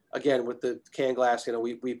 So again, with the can glass,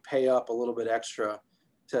 we pay up a little bit extra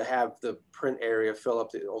to have the print area fill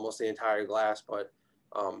up almost the entire glass, but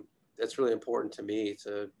it's really important to me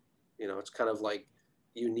to, it's kind of like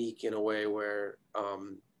unique in a way where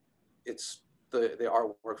it's the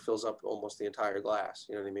artwork fills up almost the entire glass.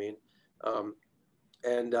 You know what I mean?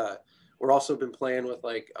 And we're also been playing with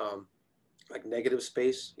like negative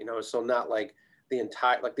space, so not like the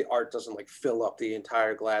entire, like the art doesn't like fill up the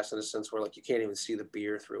entire glass in a sense where like you can't even see the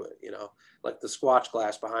beer through it, like the Squatch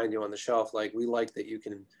glass behind you on the shelf. Like we like that you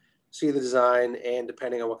can see the design, and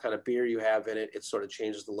depending on what kind of beer you have in it, it sort of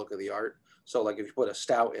changes the look of the art. So like if you put a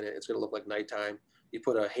stout in it, it's going to look like nighttime. You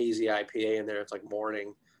put a hazy IPA in there, it's like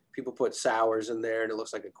morning. People put sours in there and it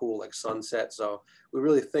looks like a cool like sunset. So we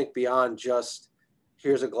really think beyond just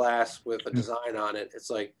here's a glass with a design on it. It's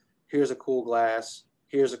like, here's a cool glass,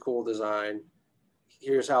 here's a cool design,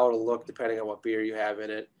 here's how it'll look depending on what beer you have in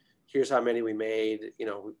it. Here's how many we made.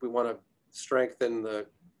 We want to strengthen the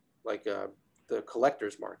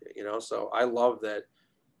collector's market, So I love that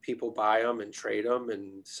people buy them and trade them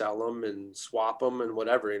and sell them and swap them and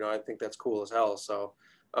whatever, I think that's cool as hell. So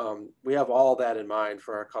we have all that in mind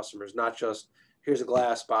for our customers, not just here's a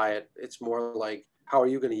glass, buy it. It's more like, how are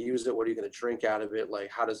you going to use it? What are you going to drink out of it? Like,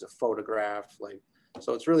 how does it photograph? Like,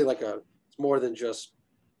 so it's really like it's more than just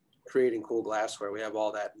creating cool glassware. We have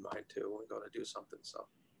all that in mind too when we go to do something. So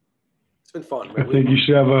it's been fun. I think you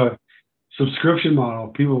should have a subscription model.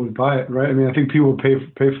 People would buy it, right? I mean, I think people would pay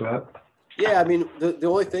for that. Yeah, I mean, the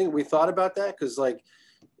only thing we thought about that, because like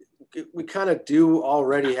we kind of do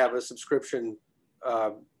already have a subscription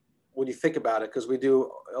when you think about it, because we do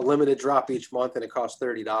a limited drop each month and it costs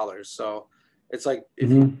 $30. So it's like if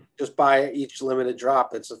you just buy each limited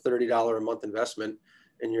drop, it's a $30 a month investment,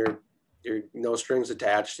 and you're no strings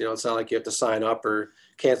attached. It's not like you have to sign up or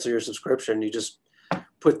cancel your subscription. You just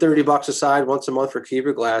put $30 aside once a month for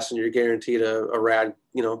Keever Glass, and you're guaranteed a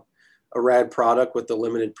rad product with the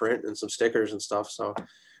limited print and some stickers and stuff. So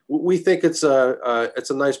we think it's a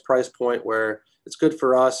nice price point where it's good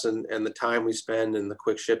for us and the time we spend and the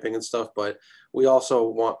quick shipping and stuff. But we also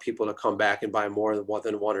want people to come back and buy more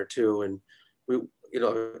than one or two. And we,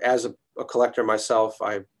 as a collector myself,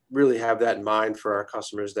 I really have that in mind for our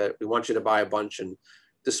customers, that we want you to buy a bunch and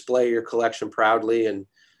display your collection proudly and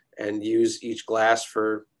use each glass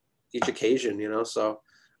for each occasion, so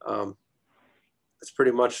it's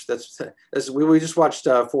pretty much we just watched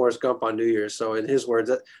Forrest Gump on New Year's, so in his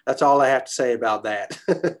words, that's all I have to say about that.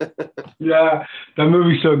 Yeah, that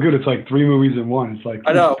movie's so good. It's like 3 movies in one. It's like,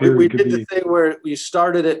 I know we did the thing where we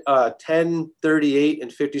started at 10:38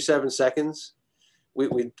 and 57 seconds.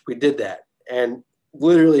 We did that, and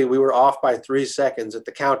literally we were off by 3 seconds at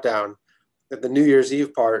the countdown at the New Year's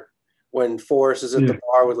Eve part, when Forrest is at the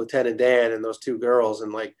bar with Lieutenant Dan and those two girls,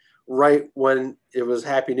 and like right when it was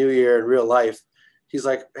Happy New Year in real life, he's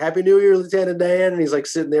like, "Happy New Year, Lieutenant Dan," and he's like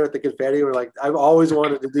sitting there with the confetti. We're like, I've always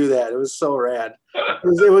wanted to do that. It was so rad.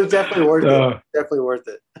 It was definitely worth it. Definitely worth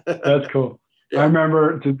it. That's cool. Yeah. I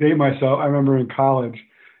remember, to date myself, I remember in college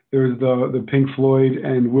there was the Pink Floyd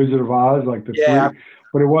and Wizard of Oz, like the three,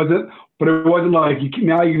 but it wasn't like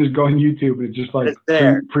now you can just go on YouTube and it's just like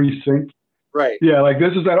pre-synced. Right. Yeah, like I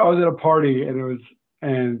was at a party and it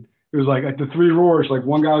was like at the Three Roars, like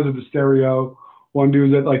one guy was at the stereo, one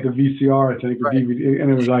dude was at like the VCR, I think, the DVD,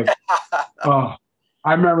 and it was like, oh,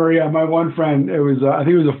 I remember, my one friend, it was I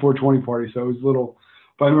think it was a 420 party, so it was little,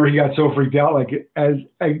 but I remember he got so freaked out, like as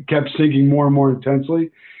I kept syncing more and more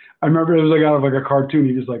intensely. I remember it was like out of like a cartoon.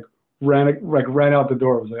 He just like ran out the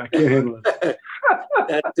door. I was like, I can't handle it.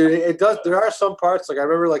 Dude, it does. There are some parts, like I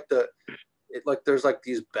remember like there's like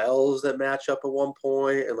these bells that match up at one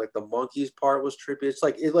point, and like the monkeys part was trippy. It's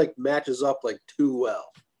like it matches up like too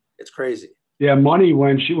well. It's crazy. Yeah, Money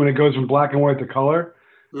when it goes from black and white to color,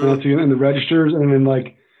 and that's in the registers, and then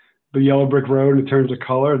like the yellow brick road in terms of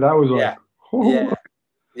color. That was like, Yeah, oh, yeah,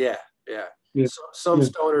 yeah, yeah. yeah, So some yeah.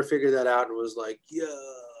 stoner figured that out and was like, yo.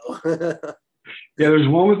 Yeah, there's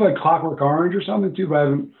one with like Clockwork Orange or something too, but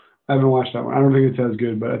I haven't watched that one. I don't think it's as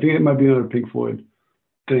good, but I think it might be another Pink Floyd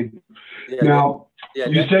thing. Yeah, Now, yeah.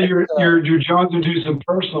 you say you're jonesing to do some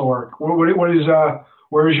personal work. What is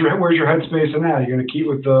where's your headspace in that? You're gonna keep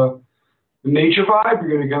with the nature vibe?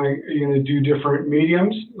 You're gonna do different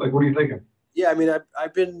mediums? Like, what are you thinking? yeah. I mean,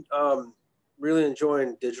 I've been really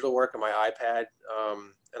enjoying digital work on my iPad,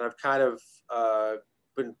 and I've kind of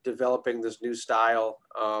been developing this new style.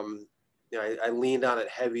 You know, I leaned on it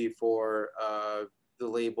heavy for the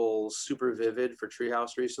label Super Vivid for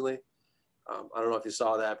Treehouse recently. I don't know if you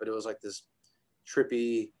saw that, but it was like this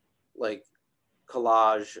trippy, like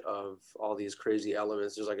collage of all these crazy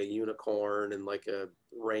elements. There's like a unicorn and like a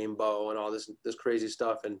rainbow and all this crazy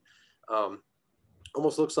stuff, and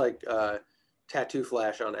almost looks like tattoo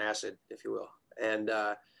flash on acid, if you will. And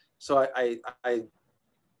so I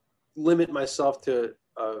limit myself to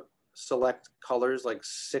select colors, like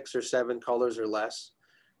 6 or 7 colors or less,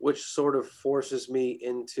 which sort of forces me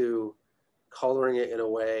into coloring it in a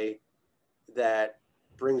way that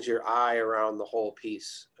brings your eye around the whole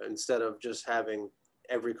piece instead of just having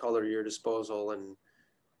every color at your disposal and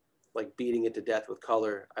like beating it to death with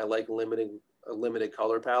color. I like limiting a limited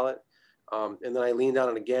color palette. And then I leaned on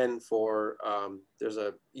it again for there's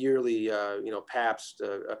a yearly Pabst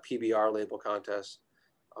a PBR label contest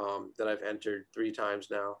that I've entered 3 times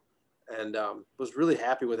now, and was really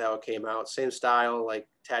happy with how it came out. Same style, like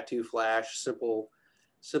tattoo flash, simple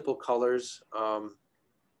colors.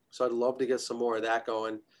 So I'd love to get some more of that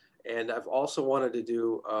going. And I've also wanted to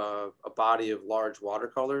do a body of large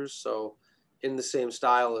watercolors. So in the same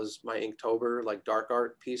style as my Inktober, like dark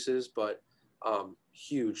art pieces, but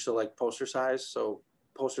huge. So like poster size. So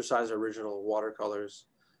poster size original watercolors.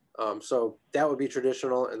 So that would be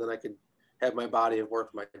traditional. And then I could have my body of work,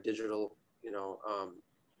 my digital,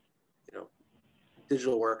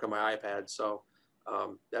 digital work on my iPad. So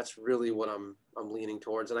that's really what I'm leaning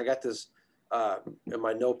towards. And I got this in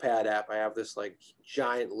my Notepad app. I have this like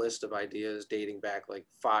giant list of ideas dating back like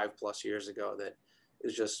 5+ years ago that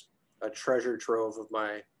is just a treasure trove of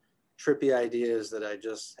my trippy ideas that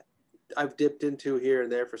I've dipped into here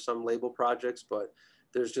and there for some label projects, but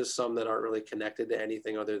there's just some that aren't really connected to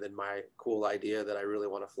anything other than my cool idea that I really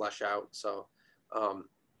want to flesh out. So,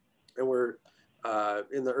 and we're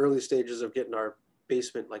in the early stages of getting our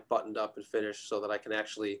basement like buttoned up and finished so that I can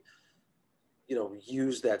actually,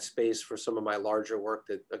 use that space for some of my larger work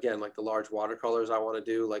that, again, like the large watercolors I want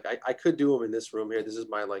to do. Like I could do them in this room here. This is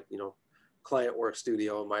my client work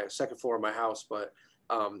studio, my second floor of my house, but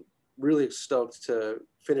really stoked to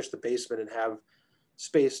finish the basement and have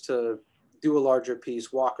space to do a larger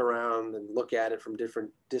piece, walk around and look at it from different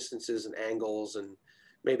distances and angles, and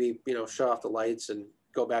maybe, shut off the lights and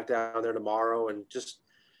go back down there tomorrow and just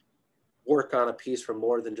work on a piece for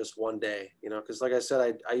more than just one day, because like I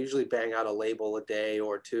said, I usually bang out a label a day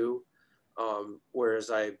or two,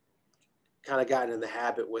 whereas I kind of gotten in the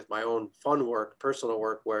habit with my own fun work, personal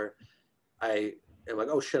work, where I am like,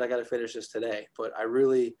 oh shit, I got to finish this today. But I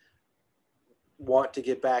really want to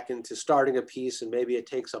get back into starting a piece, and maybe it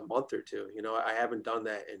takes a month or two. I haven't done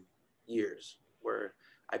that in years where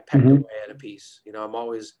I pecked away at a piece. I'm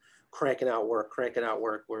always cranking out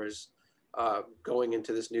work, whereas going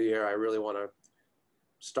into this new year, I really want to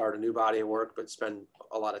start a new body of work, but spend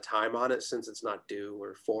a lot of time on it since it's not due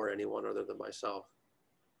or for anyone other than myself.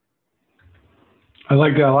 I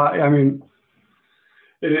like that a lot. I mean,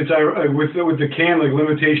 it's with the can, like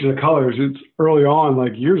limitation of colors. It's early on,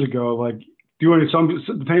 like years ago, like doing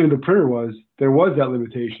depending on the printer there was that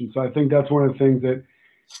limitation. So I think that's one of the things that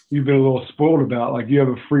you've been a little spoiled about. Like you have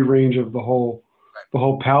a free range of the whole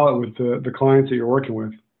palette with the clients that you're working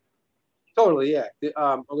with. Totally, yeah.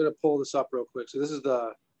 I'm going to pull this up real quick. So this is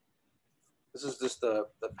just the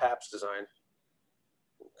Pabst design.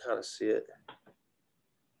 You can kind of see it.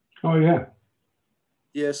 Oh yeah.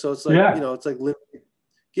 Yeah, so it's like it's like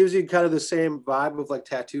gives you kind of the same vibe of like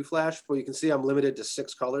tattoo flash, but you can see I'm limited to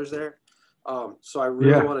 6 colors there. So I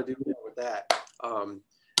really want to do more with that. And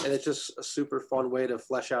it's just a super fun way to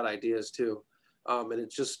flesh out ideas too. And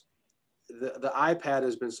it's just the iPad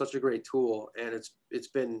has been such a great tool, and it's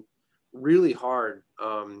been really hard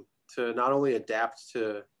to not only adapt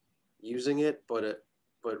to using it, but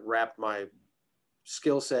wrap my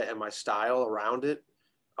skill set and my style around it.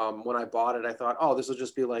 When I bought it, I thought, oh, this will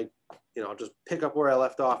just be like, just pick up where I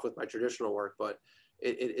left off with my traditional work. But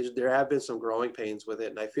there have been some growing pains with it,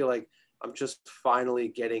 and I feel like I'm just finally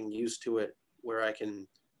getting used to it, where I can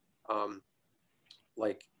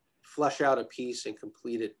like flesh out a piece and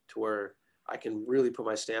complete it to where I can really put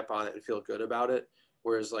my stamp on it and feel good about it.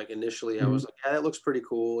 Whereas like initially I was like, yeah, that looks pretty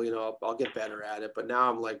cool. You know, I'll get better at it. But now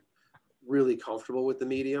I'm like really comfortable with the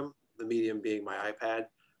medium being my iPad.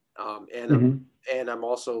 And I'm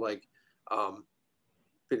also like,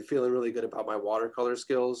 been feeling really good about my watercolor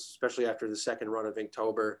skills, especially after the second run of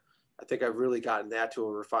Inktober. I think I've really gotten that to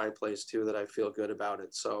a refined place too, that I feel good about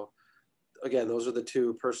it. So again, those are the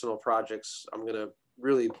two personal projects I'm going to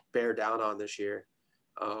really bear down on this year.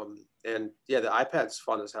 And yeah, the iPad's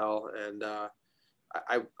fun as hell. And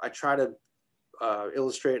I try to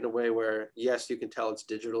illustrate in a way where, yes, you can tell it's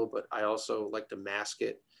digital, but I also like to mask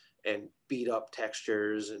it and beat up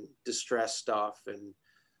textures and distress stuff and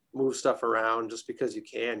move stuff around just because you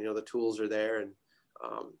can. You know, the tools are there.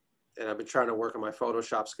 And I've been trying to work on my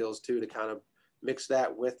Photoshop skills too, to kind of mix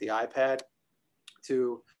that with the iPad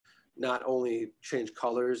to not only change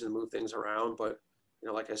colors and move things around, but, you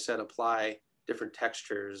know, like I said, apply different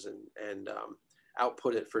textures and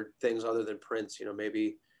output it for things other than prints, you know,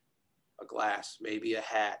 maybe a glass, maybe a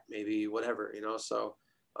hat, maybe whatever, you know. So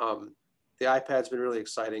the iPad's been really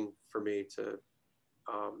exciting for me to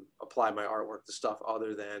apply my artwork to stuff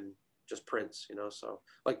other than just prints, you know. So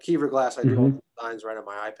like Keever Glass, I do all the designs right on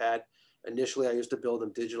my iPad. Initially, I used to build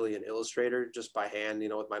them digitally in Illustrator just by hand, you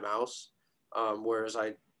know, with my mouse, whereas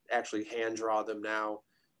I actually hand draw them now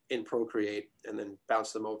in Procreate and then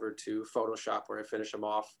bounce them over to Photoshop where I finish them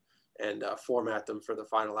off and format them for the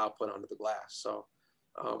final output onto the glass. So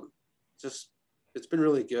it's been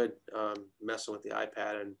really good messing with the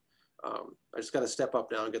iPad, and I just got to step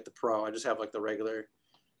up now and get the Pro. I just have like the regular,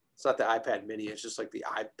 it's not the iPad mini, it's just like the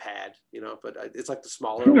iPad, you know, but it's like the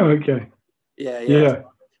smaller one. Okay. Yeah.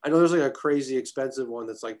 I know there's like a crazy expensive one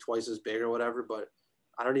that's like twice as big or whatever, but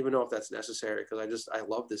I don't even know if that's necessary because I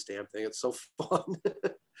love this damn thing. It's so fun.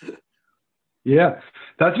 Yeah.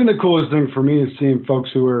 That's been the coolest thing for me, is seeing folks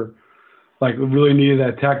who are like really needed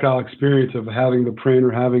that tactile experience of having the print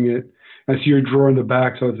or having it. I see your drawer in the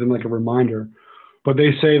back, so it's in like a reminder. But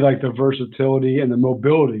they say like the versatility and the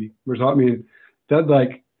mobility, I mean, that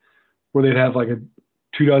like where they'd have like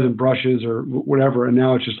 24 brushes or whatever, and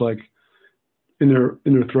now it's just like in their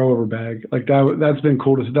throwover bag. Like that's been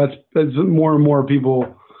cool to see. That's more and more people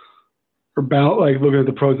are about like looking at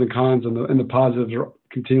the pros and cons, and the positives are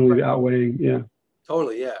continually outweighing. Yeah.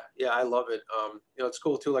 Totally. Yeah. I love it. You know, it's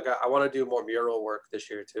cool too. Like I want to do more mural work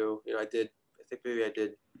this year too. You know, I think maybe I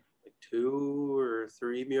did like 2 or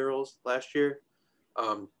 3 murals last year.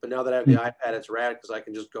 But now that I have the iPad, it's rad because I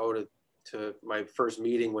can just go to my first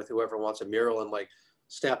meeting with whoever wants a mural and like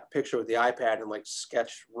snap a picture with the iPad and like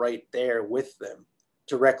sketch right there with them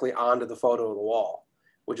directly onto the photo of the wall,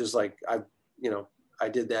 which is like, I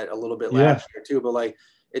did that a little bit last year too, but like,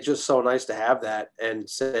 it's just so nice to have that and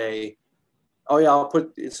say, oh yeah,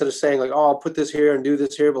 instead of saying like, oh, I'll put this here and do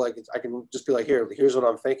this here, but like, I can just be like, here's what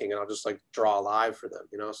I'm thinking. And I'll just like draw live for them,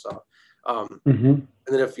 you know? So, and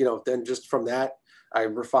then then just from that, I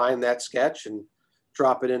refine that sketch and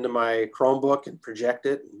drop it into my Chromebook and project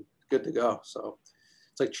it and good to go. So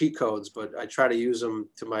it's like cheat codes, but I try to use them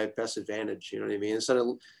to my best advantage. You know what I mean? Instead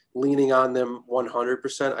of leaning on them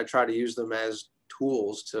 100%, I try to use them as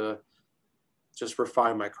tools to just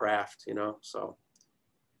refine my craft, you know? So.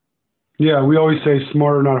 Yeah. We always say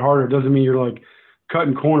smarter, not harder. It doesn't mean you're like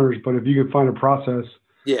cutting corners, but if you can find a process,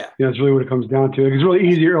 that's really what it comes down to. It's really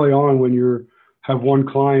easy early on when have one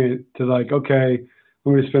client to like, okay,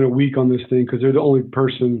 I'm going to spend a week on this thing because they're the only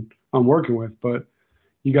person I'm working with. But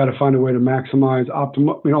you got to find a way to maximize,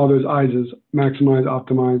 all those I's, maximize,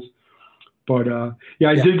 optimize. But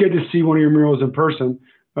I did get to see one of your murals in person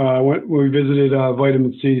when we visited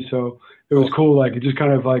Vitamin C. So it was cool. Like it just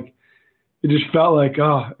kind of like, it just felt like,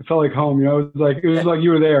 it felt like home. You know, it was like you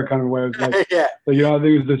were there kind of way. It was like, like, you know, I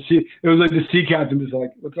think it was like the sea captain just like,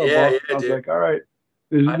 what's up, boss? I was like, all right,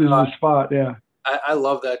 this is the spot. Yeah. I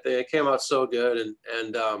love that thing. It came out so good.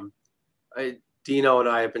 And Dino and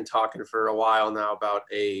I have been talking for a while now about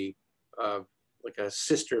like a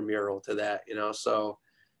sister mural to that, you know? So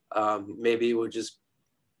maybe it would just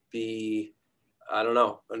be, I don't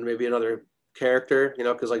know, and maybe another character, you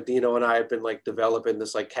know, because like Dino and I have been like developing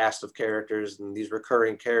this like cast of characters and these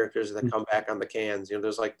recurring characters that come back on the cans. You know,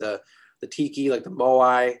 there's like the Tiki, like the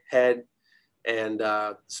Moai head, and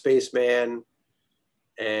Spaceman,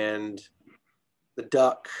 and the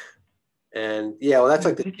duck, and that's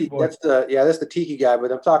like that's the Tiki guy,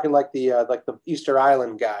 but I'm talking like the Easter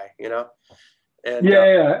Island guy, you know, and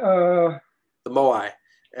the Moai,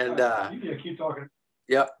 and keep talking.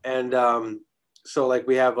 and so like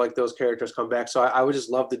we have like those characters come back, so I would just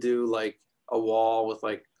love to do like a wall with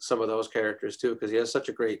like some of those characters too, because he has such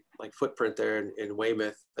a great like footprint there in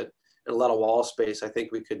Weymouth, that and a lot of wall space. I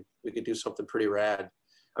think we could do something pretty rad.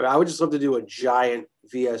 I mean, I would just love to do a giant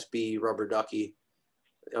VSB rubber ducky.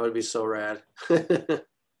 That would be so rad.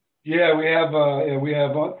 Yeah, we have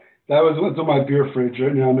that was what's on my beer fridge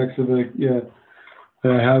right now next to the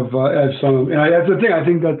I have some, and that's the thing. I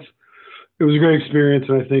think it was a great experience,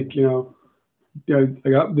 and I think I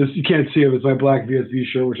got this. You can't see it. It's my black VSB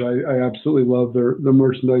shirt, which I absolutely love the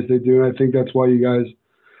merchandise they do, and I think that's why you guys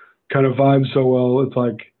kind of vibe so well. It's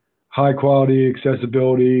like high quality,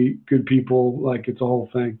 accessibility, good people. Like it's a whole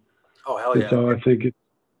thing. Oh hell and yeah! So I think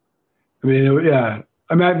yeah.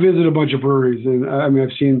 I mean, I've visited a bunch of breweries, and I mean,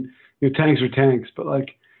 I've seen tanks are tanks, but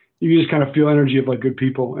like you just kind of feel energy of like good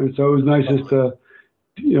people, and so it was nice just to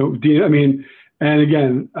I mean, and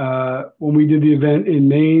again, when we did the event in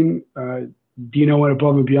Maine, Dino went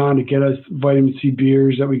above and beyond to get us vitamin C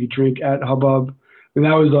beers that we could drink at Hubbub, and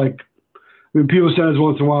that was like, I mean, people send us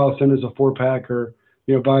once in a while, send us a 4-pack or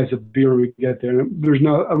buy us a beer when we get there. And we're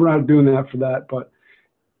not doing that for that, but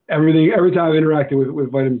every time I've interacted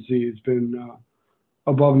with vitamin C, it's been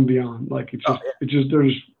above and beyond. Like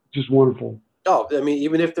they're just wonderful. Oh, I mean,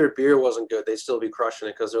 even if their beer wasn't good, they'd still be crushing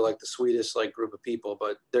it because they're like the sweetest like group of people.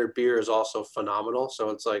 But their beer is also phenomenal,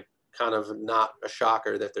 so it's like kind of not a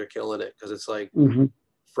shocker that they're killing it, because it's like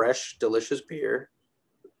fresh, delicious beer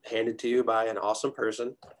handed to you by an awesome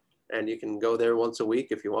person, and you can go there once a week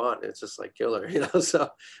if you want. It's just like killer,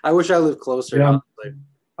 So I wish I lived closer. Yeah.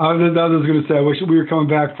 I was going to say, I wish we were coming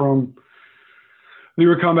back from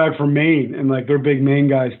Maine, and like they're big Maine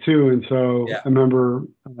guys too. And so I remember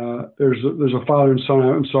there's a father and son.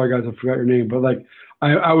 I'm sorry guys, I forgot your name, but like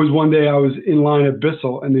I was one day I was in line at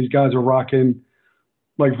Bissell, and these guys are rocking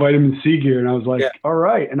like vitamin C gear, and I was like, all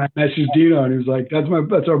right. And I messaged Dino, and he was like, that's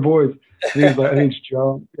our boys. And he was like, I think it's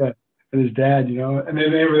Joe, and his dad, and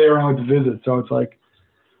then they were around to visit. So it's like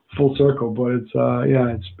full circle, but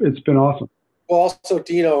it's been awesome. Well, also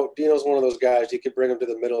Dino's one of those guys, you could bring him to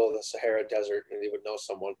the middle of the Sahara Desert and he would know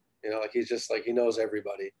someone, like he's just like, he knows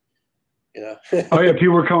everybody, Oh yeah,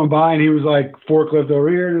 people were coming by and he was like forklift over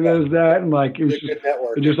here and there's that, and like it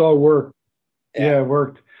just all worked. Yeah, it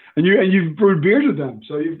worked. And you've brewed beers with them,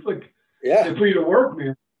 so you've like they put you to work,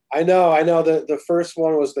 man. I know. The first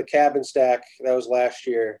one was the Cabin Stack. That was last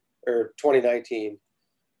year or 2019,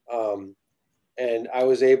 and I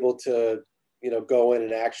was able to go in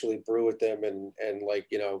and actually brew with them, and like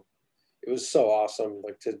it was so awesome,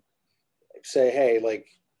 like to say, hey, like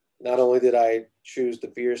not only did I choose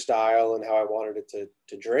the beer style and how I wanted it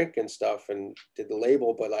to drink and stuff and did the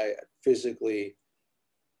label, but I physically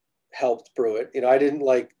helped brew it. I didn't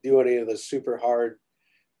like do any of the super hard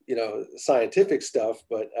scientific stuff,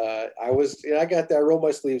 but I was I got that, roll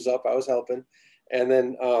my sleeves up, I was helping. And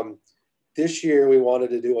then this year we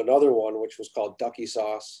wanted to do another one, which was called Ducky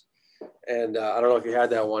Sauce. And I don't know if you had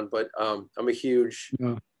that one, but I'm a huge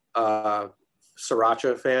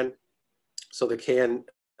Sriracha fan. So the can,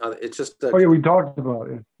 it's just we talked about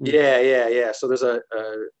it. Yeah. So there's a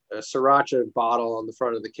Sriracha bottle on the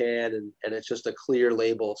front of the can, and it's just a clear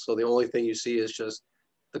label. So the only thing you see is just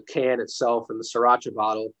the can itself and the Sriracha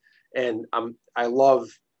bottle. And I love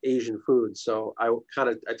Asian food, so I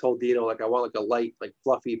told Dino, like, I want like a light, like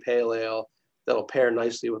fluffy pale ale that'll pair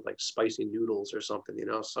nicely with like spicy noodles or something,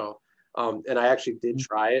 So and I actually did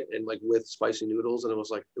try it, and like with spicy noodles, and it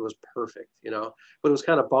was perfect, But it was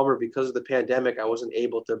kind of bummer because of the pandemic. I wasn't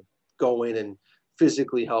able to go in and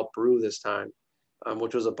physically help brew this time,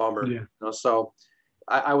 which was a bummer. So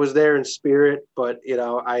I was there in spirit, but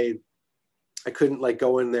I couldn't like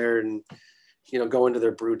go in there and go into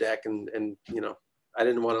their brew deck and I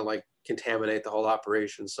didn't want to like contaminate the whole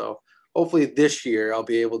operation. So hopefully this year I'll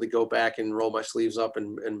be able to go back and roll my sleeves up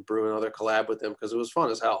and brew another collab with them, because it was fun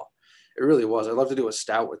as hell. It really was. I'd love to do a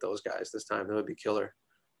stout with those guys this time. That would be killer.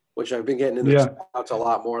 Which I've been getting into stouts a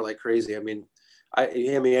lot more like crazy. I mean,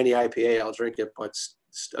 you hand me any IPA, I'll drink it, but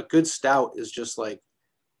a good stout is there's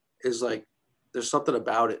something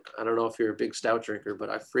about it. I don't know if you're a big stout drinker, but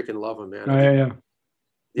I freaking love them, man.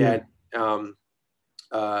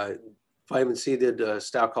 Vitamin C did a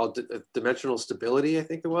stout called Dimensional Stability, I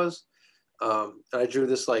think it was. I drew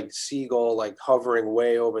this like seagull like hovering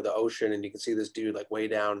way over the ocean, and you can see this dude like way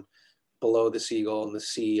down below the seagull in the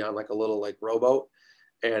sea on like a little like rowboat.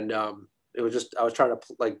 And it was just, I was trying to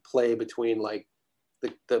like play between like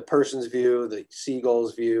the person's view, the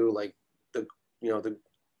seagull's view, like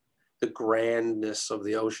the grandness of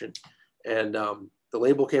the ocean. And the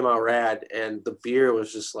label came out rad, and the beer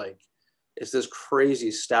was just like, it's this crazy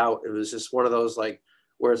stout. It was just one of those like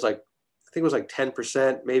where it's like think it was like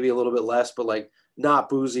 10%, maybe a little bit less, but like not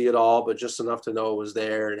boozy at all, but just enough to know it was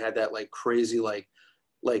there, and had that like crazy, like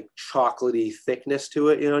chocolatey thickness to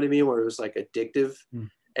it. You know what I mean? Where it was like addictive.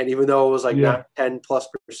 And even though it was like not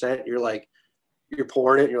 10+%, you're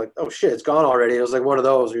pouring it and you're like, oh shit, it's gone already. It was like one of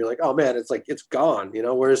those where you're like, oh man, it's like, it's gone, you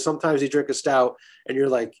know? Whereas sometimes you drink a stout and you're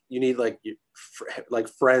like, you need like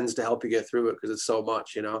friends to help you get through it because it's so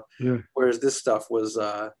much, you know? Yeah. Whereas this stuff was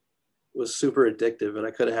super addictive, and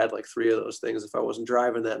I could have had like 3 of those things if I wasn't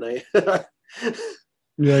driving that night.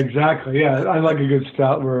 Yeah, exactly. Yeah, I like a good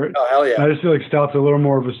stout where Oh, hell yeah. I just feel like stout's a little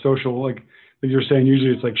more of a social, like you're saying,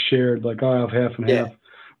 usually it's like shared, like, oh, I have half and half.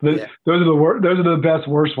 But those are the best,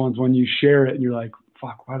 worst ones when you share it and you're like,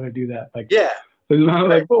 fuck, why did I do that? Like, there's not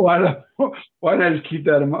like, well, why did I just keep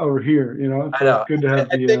that over here? You know, so I know. it's good to have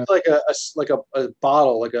I think like a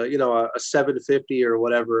bottle, like a 750 or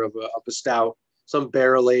whatever of a stout, some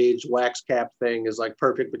barrel aged wax cap thing is like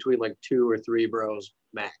perfect between like 2 or 3 bros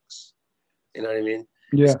max. You know what I mean?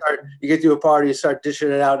 Yeah. You get to a party, you start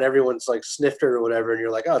dishing it out, and everyone's like sniffed it or whatever, and you're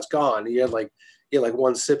like, oh, it's gone. And you get like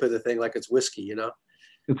 1 sip of the thing like it's whiskey, you know?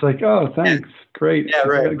 It's like, oh, thanks, great. Yeah,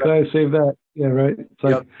 right. Glad I saved that. Yeah, right. It's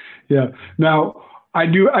like, yeah. Now I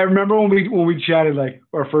remember when we chatted like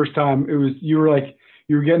our first time. It was you were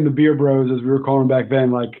getting the beer bros, as we were calling back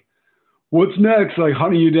then. Like, what's next? Like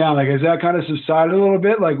hunting you down. Like, has that kind of subsided a little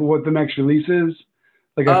bit? Like, what the next release is?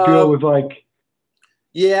 Like, I feel with like.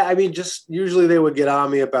 Yeah, I mean, just usually they would get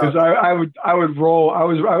on me about. Because I would roll. I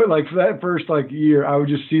would like for that first like year, I would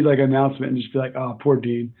just see like an announcement and just be like, oh, poor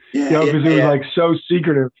Dean. Yeah, you know, because it was like so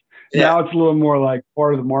secretive. Yeah. Now it's a little more like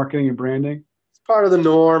part of the marketing and branding. It's part of the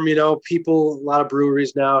norm, you know. People, a lot of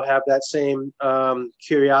breweries now have that same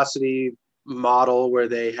curiosity model where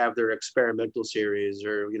they have their experimental series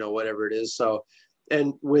or whatever it is. So,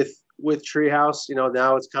 and with Treehouse,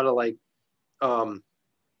 now it's kind of like.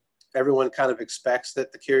 Everyone kind of expects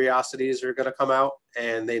that the curiosities are going to come out,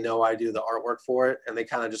 and they know I do the artwork for it, and they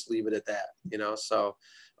kind of just leave it at that, so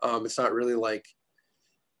it's not really like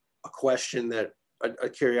a question that a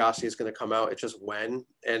curiosity is going to come out. It's just when.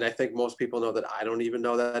 And I think most people know that I don't even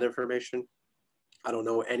know that information. I don't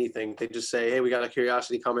know anything. They just say, hey, we got a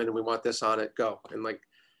curiosity coming and we want this on it, go. And like,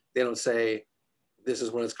 they don't say, this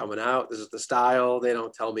is when it's coming out, this is the style. They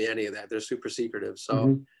don't tell me any of that. They're super secretive.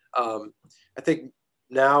 So I think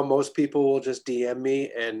now most people will just DM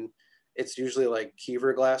me, and it's usually like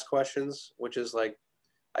Keever Glass questions, which is like,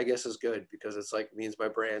 I guess is good because it's like means my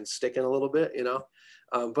brand's sticking a little bit,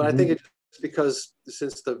 but I think it's because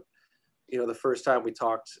since the first time we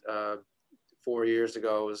talked 4 years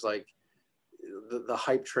ago, it was like the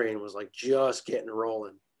hype train was like just getting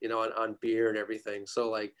rolling, on beer and everything. So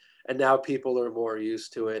like, and now people are more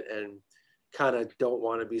used to it and kind of don't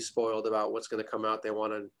want to be spoiled about what's going to come out. They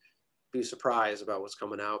want to be surprised about what's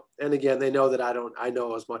coming out. And again, they know that I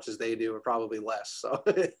know as much as they do, or probably less. So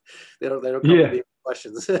they don't come to me with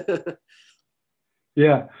questions.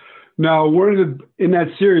 Yeah. Now, in that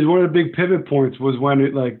series, one of the big pivot points was when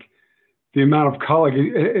it like the amount of color.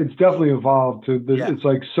 It's definitely evolved to. It's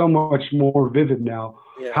like so much more vivid now.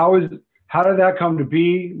 Yeah. How did that come to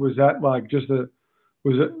be? Was that like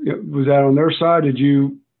was that on their side? Did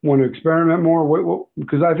you want to experiment more?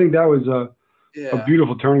 Because I think that was a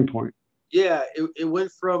beautiful turning point. Yeah, it went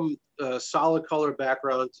from a solid color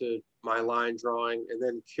background to my line drawing, and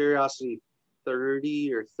then Curiosity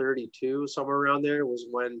 30 or 32, somewhere around there, was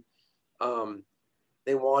when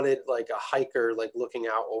they wanted like a hiker like looking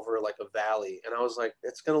out over like a valley, and I was like,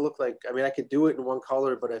 it's gonna look like, I mean, I could do it in one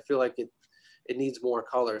color, but I feel like it needs more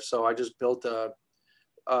color, so I just built a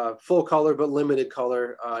full color but limited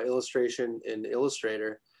color illustration in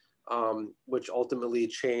Illustrator. Which ultimately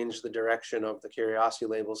changed the direction of the Curiosity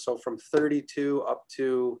labels. So from 32 up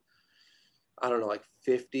to, I don't know, like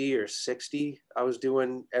 50 or 60, I was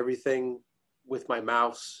doing everything with my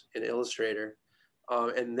mouse in Illustrator.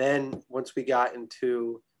 And then once we got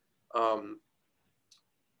into, let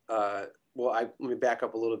me back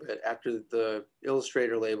up a little bit. After the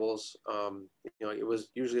Illustrator labels, it was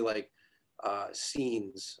usually like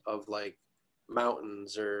scenes of like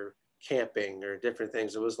mountains or camping or different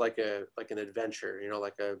things. It was like an adventure,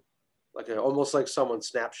 like a almost like someone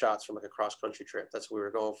snapshots from like a cross country trip. That's what we were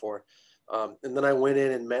going for. And then I went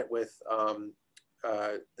in and met with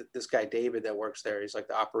this guy David that works there. He's like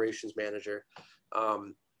the operations manager.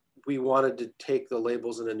 We wanted to take the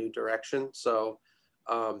labels in a new direction, so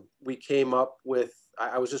we came up with.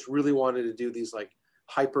 I was just really wanted to do these like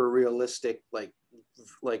hyper realistic, like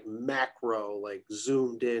macro, like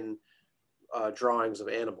zoomed in drawings of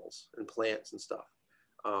animals and plants and stuff.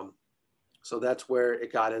 So that's where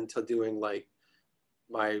it got into doing like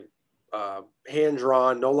my hand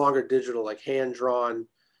drawn, no longer digital, like hand drawn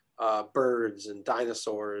birds and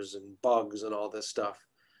dinosaurs and bugs and all this stuff.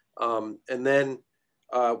 And then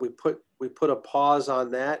we put a pause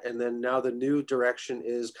on that, and then now the new direction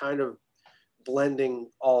is kind of blending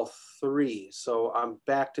all three. So I'm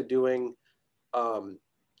back to doing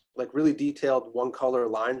like really detailed one color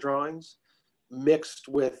line drawings mixed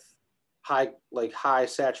with high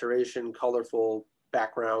saturation, colorful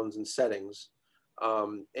backgrounds and settings,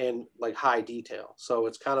 and like high detail. So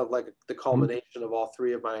it's kind of like the culmination of all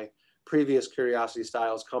three of my previous curiosity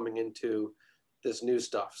styles coming into this new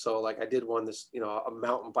stuff. So like I did one, a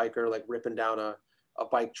mountain biker like ripping down a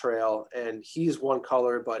bike trail, and he's one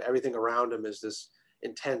color, but everything around him is this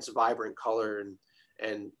intense, vibrant color,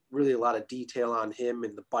 and really a lot of detail on him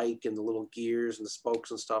and the bike and the little gears and the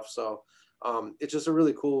spokes and stuff. So it's just a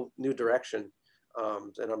really cool new direction.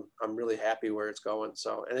 And I'm really happy where it's going.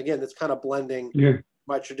 So, and again, it's kind of blending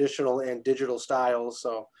my traditional and digital styles.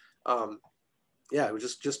 So yeah, we've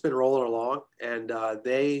just been rolling along, and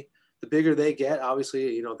the bigger they get,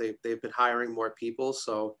 obviously, they've been hiring more people.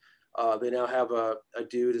 So they now have a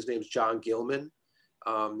dude, his name's John Gilman.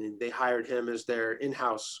 And they hired him as their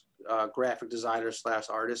in-house graphic designer /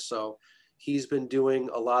 artist. So he's been doing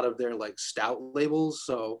a lot of their like stout labels.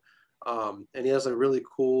 So, and he has a really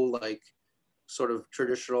cool, like sort of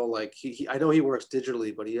traditional, like I know he works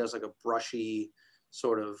digitally, but he has like a brushy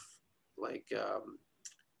sort of like,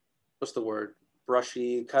 what's the word?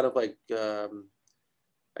 Brushy, kind of like, I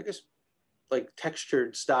guess like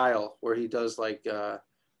textured style where he does like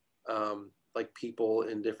people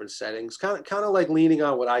in different settings, kind of like leaning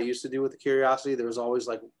on what I used to do with the Curiosity. There was always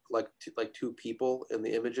like two people in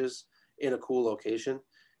the images in a cool location.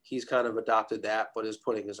 He's kind of adopted that, but is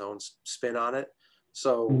putting his own spin on it.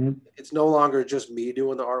 So it's no longer just me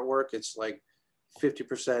doing the artwork. It's like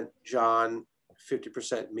 50% John,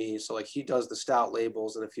 50% me. So like he does the stout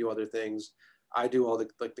labels and a few other things. I do all the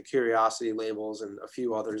Curiosity labels and a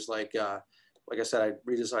few others. Like I said, I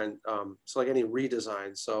redesigned. So like any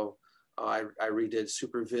redesign. So I redid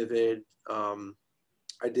Super Vivid.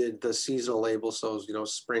 I did the seasonal label. So,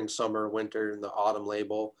 spring, summer, winter, and the autumn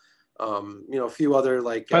label. A few other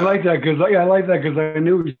like. I like that because I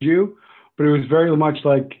knew it was you, but it was very much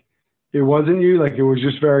like it wasn't you. Like it was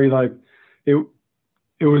just very like it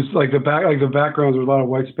was like the backgrounds were a lot of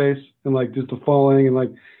white space and like just the falling and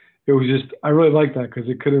like it was just I really like that because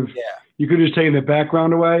it could have you could have just taken the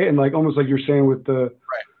background away and like almost like you're saying with the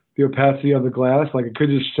opacity of the glass, like it could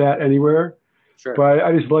have just sat anywhere. Sure. But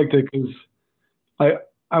I just liked it because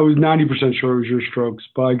I was 90% sure it was your strokes,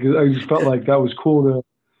 but I just felt like that was cool to,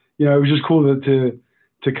 it was just cool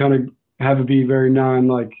to kind of have it be very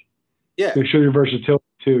to show your versatility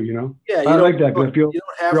too, Yeah, I like that because I feel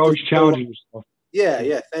you're always challenging yourself.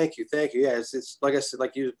 Yeah, thank you. Yeah, it's like I said,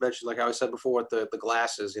 like you mentioned, like I said before with the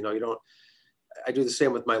glasses, I do the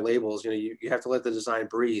same with my labels. You have to let the design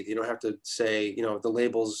breathe. You don't have to say, the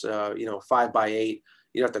labels, 5x8.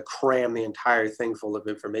 You don't have to cram the entire thing full of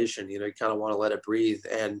information. You kind of want to let it breathe.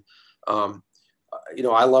 And,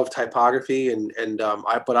 I love typography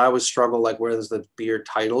but I always struggle, like, where is the beer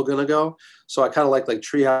title going to go? So I kind of like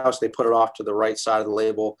Treehouse, they put it off to the right side of the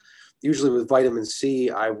label. Usually with vitamin C,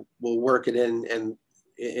 I will work it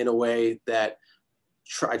in a way that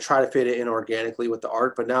I try to fit it in organically with the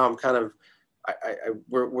art. But now I'm kind of,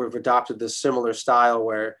 we've adopted this similar style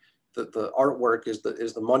where the artwork is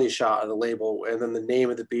the money shot of the label, and then the name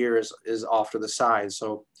of the beer is off to the side.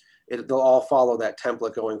 So they'll all follow that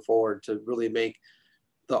template going forward to really make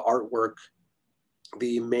the artwork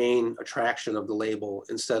the main attraction of the label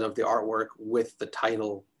instead of the artwork with the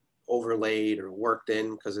title overlaid or worked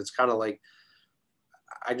in, because it's kind of like,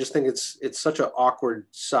 I just think it's such an awkward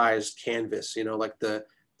sized canvas, like the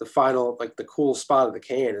final, like the cool spot of the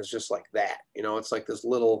can is just like that, it's like this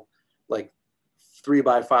little like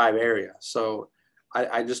 3x5 area. So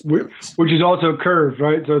I just, which is also curved,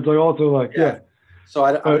 right? So it's like also like, So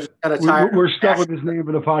I'm just kind of tired. We're stuck with this name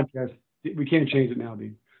for the podcast. We can't change it now,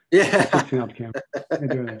 dude. Yeah. Out the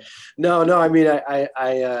camera. No. I mean,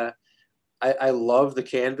 I love the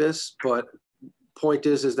canvas, but point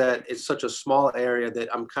is that it's such a small area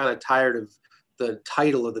that I'm kind of tired of the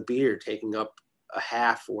title of the beer taking up a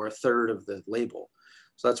half or a third of the label.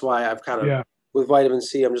 So that's why I've kind of, with vitamin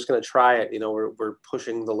C, I'm just going to try it. We're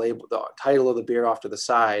pushing the title of the beer off to the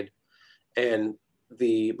side, and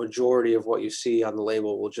the majority of what you see on the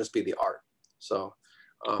label will just be the art. So,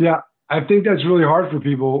 I think that's really hard for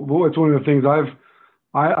people. Well, it's one of the things I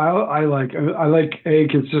like. I like a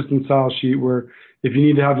consistent style sheet where if you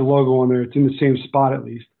need to have the logo on there, it's in the same spot at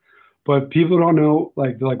least. But people don't know,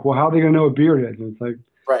 like, they're like, well, how are they going to know what beer it is? And it's like,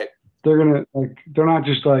 right. they're gonna like they're not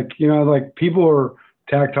just like like people are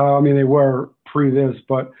tactile. I mean, they were pre this,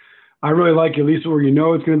 but I really like at least where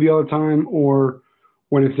it's gonna be all the time, or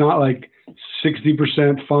when it's not like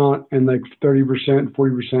 60% font and like 30%,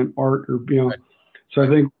 40% art, or Right. So I Right.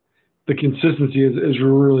 think the consistency is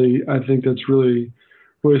really, I think that's really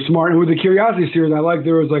really smart. And with the Curiosity series, I like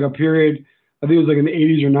there was like a period, I think it was like in the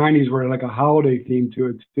 80s or 90s, where it had like a holiday theme to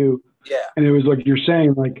it too, Yeah. and it was like you're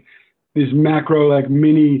saying, like these macro like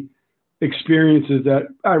mini experiences that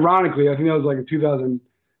ironically I think that was like a 2000,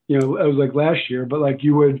 it was like last year, but like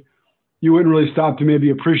you wouldn't really stop to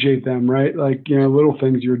maybe appreciate them, right? Like little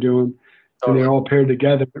things you were doing, and they're Totally. all paired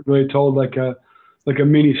together. It really told like a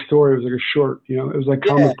mini story. It was like a short, it was like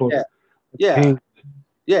Yeah. comic book Yeah. Yeah. paint.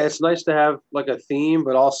 Yeah. It's nice to have like a theme,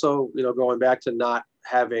 but also, going back to not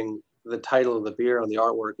having the title of the beer on the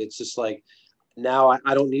artwork. It's just like now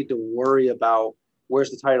I don't need to worry about where's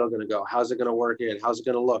the title going to go? How's it going to work in? How's it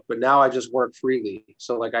going to look? But now I just work freely.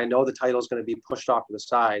 So like I know the title is going to be pushed off to the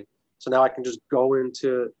side. So now I can just go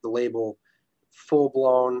into the label full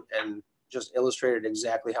blown and just illustrate it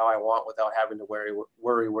exactly how I want without having to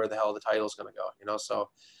worry where the hell the title is going to go. So Yeah,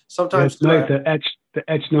 sometimes it's too, nice the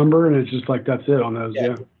etch number, and it's just like that's it on those. yeah,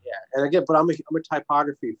 Yeah, yeah. And again, but I'm a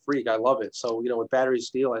typography freak. I love it. So with Battery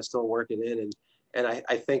Steel, I still work it in, and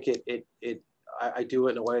I think I do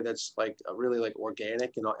it in a way that's like really like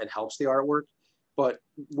organic and helps the artwork. But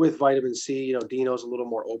with vitamin C, Dino's a little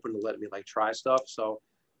more open to let me like try stuff. So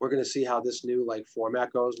we're gonna see how this new like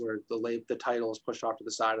format goes, where the title is pushed off to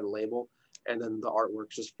the side of the label, and then the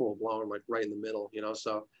artwork's just full blown like right in the middle.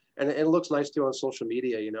 So and it looks nice too on social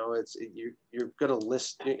media. You're gonna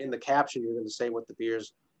list in the caption. You're gonna say what the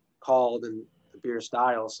beer's called and the beer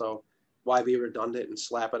style. So why be redundant and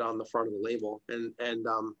slap it on the front of the label?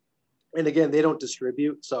 And again, they don't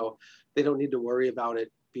distribute, so they don't need to worry about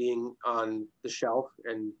it being on the shelf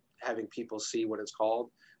and having people see what it's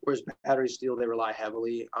called. Whereas Battery Steel, they rely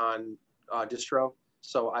heavily on distro.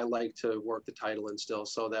 So I like to work the title in still,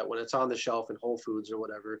 so that when it's on the shelf in Whole Foods or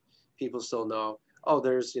whatever, people still know, oh,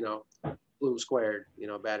 there's Blue Squared,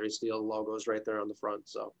 Battery Steel logos right there on the front.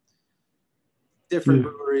 So different yeah,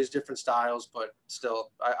 breweries, different styles, but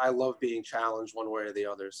still, I love being challenged one way or the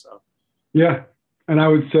other. So yeah. And I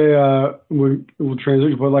would say we'll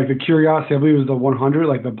transition, but like the Curiosity, I believe it was the 100,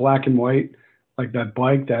 like the black and white, like that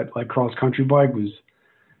bike, that like cross country bike was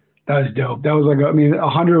that was dope. That was like I mean,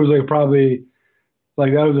 100 was like probably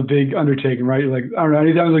like that was a big undertaking, right? Like I don't know,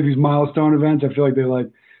 anytime like these milestone events, I feel like they like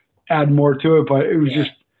add more to it, but it was yeah,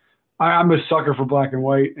 just I'm a sucker for black and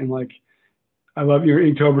white, and like I love your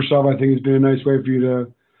Inktober stuff. I think it's been a nice way for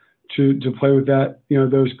you to play with that,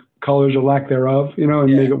 those colors or lack thereof, and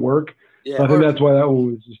yeah, make it work. yeah. So I think Or that's why that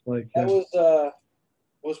one was just like, that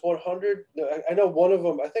was 100. No, I know one of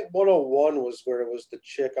them. I think 101 was where it was the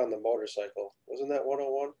chick on the motorcycle. Wasn't that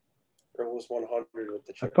 101? Or it was 100 with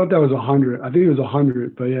the I chick on thought that was 100. I think it was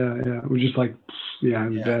 100, but yeah, yeah, it was just like, yeah, it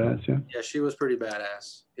was Yeah. badass. Yeah, Yeah, she was pretty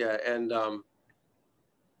badass. Yeah, and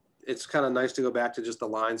it's kind of nice to go back to just the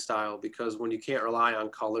line style, because when you can't rely on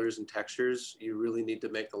colors and textures, you really need to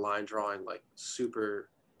make the line drawing like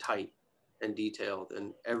super tight and detailed,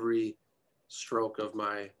 and every stroke of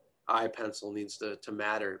my eye pencil needs to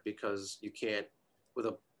matter, because you can't, with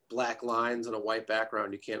a black lines and a white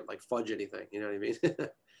background, you can't like fudge anything, you know what I mean?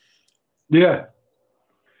 yeah.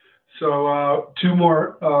 So two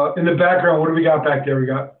more in the background. What do we got back there? We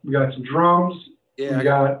got some drums. Yeah, We I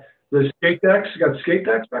got got the skate decks. You got skate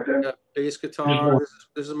decks back there. bass Just guitar. one.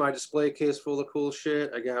 This is my display case full of cool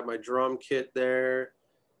shit. I got my drum kit there.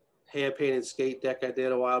 Hand painted skate deck I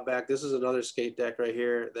did a while back. This is another skate deck right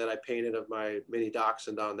here that I painted of my mini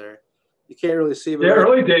dachshund on there. You can't really see, but Yeah, right,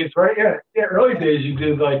 early days, right? Yeah, yeah, early days. You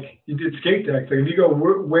did skate decks. Like if you go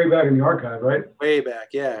way back in the archive, right? way back,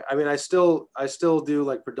 yeah. I mean, I still do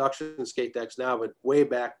like production skate decks now, but way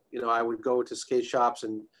back, I would go to skate shops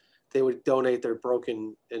and they would donate their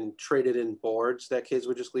broken and traded in boards that kids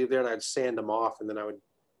would just leave there, and I'd sand them off, and then I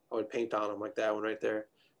would paint on them, like that one right there.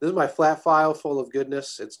 This is my flat file full of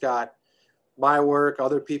goodness. It's got my work,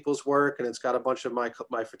 other people's work, and it's got a bunch of my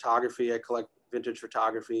photography. I collect vintage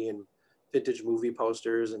photography and vintage movie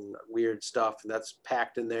posters and weird stuff, and that's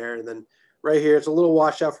packed in there. And then right here, it's a little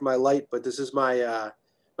washed out from my light, but this is my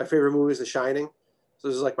favorite movie is The Shining. So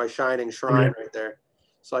this is like my Shining shrine right there.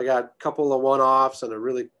 So I got a couple of one-offs and a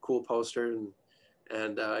really cool poster,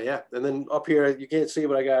 and yeah. And then up here, you can't see,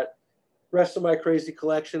 but I got rest of my crazy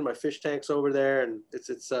collection, my fish tanks over there, and it's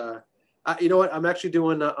you know what? I'm actually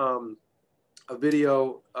doing a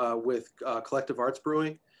video with Collective Arts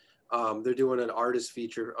Brewing. They're doing an artist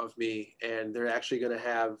feature of me, and they're actually going to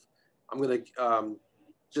have. I'm going to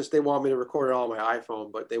just, they want me to record it all on my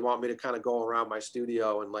iPhone, but they want me to kind of go around my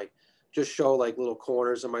studio and like just show like little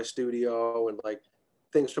corners of my studio and like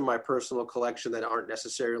things from my personal collection that aren't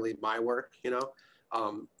necessarily my work, you know?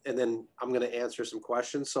 And then I'm going to answer some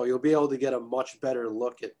questions. So you'll be able to get a much better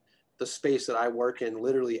look at the space that I work in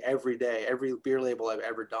literally every day. Every beer label I've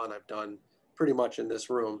ever done, I've done pretty much in this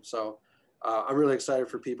room. So I'm really excited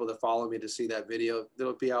for people to follow me to see that video.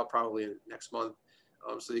 It'll be out probably next month.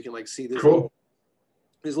 So you can like see these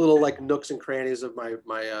little like nooks and crannies of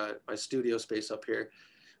my studio space up here.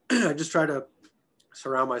 I just try to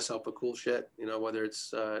surround myself with cool shit, you know, whether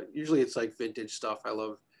it's usually it's like vintage stuff. I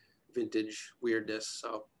love vintage weirdness.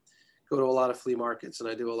 So go to a lot of flea markets and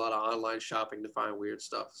I do a lot of online shopping to find weird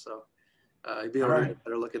stuff. So you'd be able to get a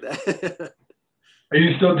better look at that. Are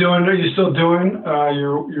you still doing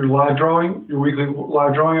your live drawing, your weekly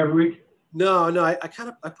live drawing every week? No,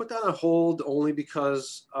 I put that on hold only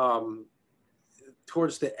because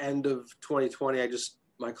towards the end of 2020,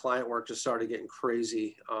 my client work just started getting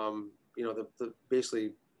crazy. You know,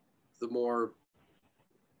 basically the more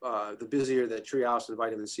the busier that Treehouse and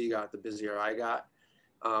Vitamin C got, the busier I got.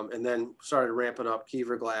 And then started ramping up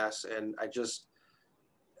Keever Glass. And I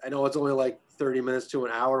know it's only like 30 minutes to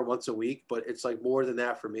an hour once a week, but it's like more than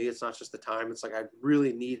that for me. It's not just the time. It's like I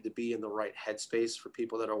really need to be in the right headspace for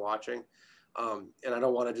people that are watching. And I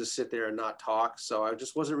don't want to just sit there and not talk. So I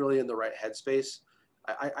just wasn't really in the right headspace.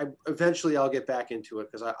 I eventually I'll get back into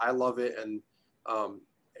it because I love it. And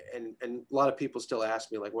a lot of people still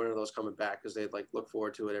ask me like, when are those coming back? Because they like look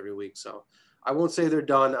forward to it every week. So I won't say they're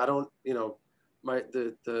done. I don't, you know,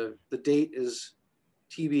 the date is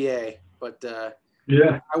TBA, but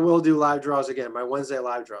yeah, I will do live draws again. My Wednesday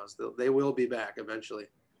live draws, they will be back eventually.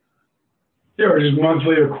 Yeah, or just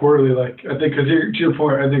monthly or quarterly. Like I think, because to your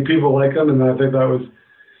point, I think people like them, and I think that was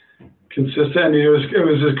consistent. I mean, it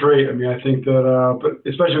was just great. I mean, I think that, but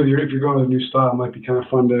especially if you're going with a new style, it might be kind of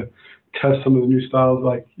fun to test some of the new styles,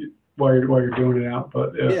 like while you're doing it out.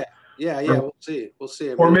 But yeah, we'll see. I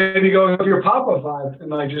mean, or maybe going up your pop-up vibe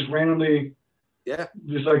and like just randomly,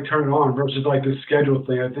 just like turn it on versus like the schedule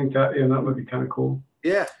thing. I think that that might be kind of cool.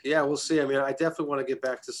 Yeah, we'll see. I mean, I definitely want to get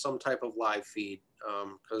back to some type of live feed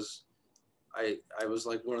because I was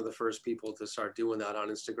like one of the first people to start doing that on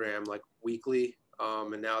Instagram, like weekly.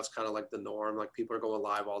 And now it's kind of like the norm. Like people are going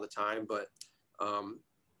live all the time, but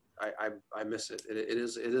I miss it. It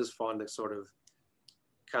is fun to sort of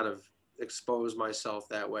kind of expose myself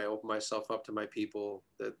that way, open myself up to my people,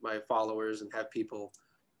 my followers, and have people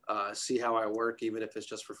see how I work, even if it's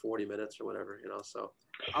just for 40 minutes or whatever, you know. So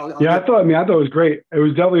I thought it was great. It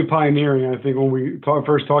was definitely pioneering. I think when we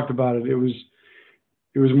first talked about it, it was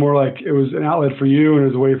more like it was an outlet for you and it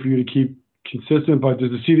was a way for you to keep consistent, but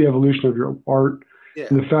to see the evolution of your art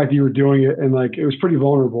and the fact that you were doing it, and like it was pretty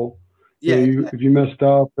vulnerable. Yeah, if you messed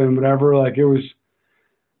up and whatever, like it was.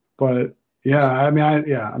 But yeah, I mean,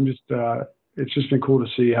 I'm just. It's just been cool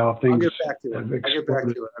to see how things. I'll get back to it. I'll get back to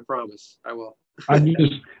it. I promise. I will. It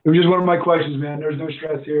was just one of my questions, man. There's no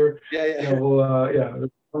stress here. Yeah. You know,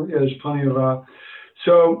 there's plenty of.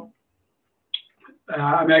 So,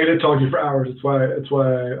 I mean, I got to talk to you for hours. That's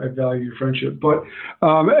why I value your friendship. But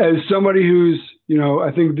as somebody who's, you know,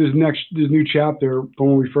 I think this new chapter from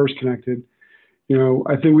when we first connected, you know,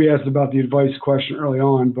 I think we asked about the advice question early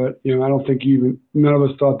on, but you know, I don't think none of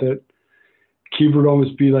us thought that Keever would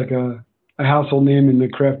almost be like a household name in the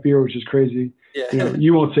craft beer, which is crazy. Yeah. You know,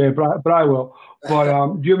 you won't say it, but I will. But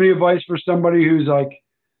do you have any advice for somebody who's like,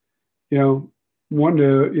 you know, wanting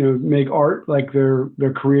to, you know, make art like their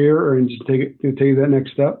career and just take that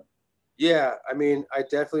next step? Yeah, I mean, I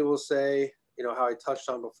definitely will say, you know, how I touched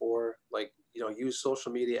on before, like, you know, use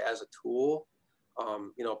social media as a tool.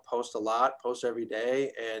 You know, post a lot, post every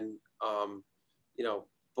day, and you know,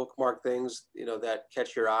 bookmark things, you know, that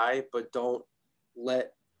catch your eye, but don't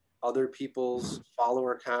let other people's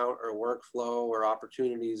follower count or workflow or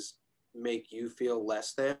opportunities make you feel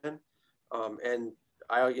less than. And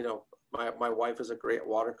you know, my wife is a great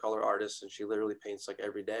watercolor artist and she literally paints like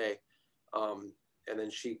every day. And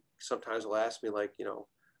then she sometimes will ask me like, you know,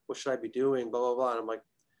 what should I be doing? Blah, blah, blah. And I'm like,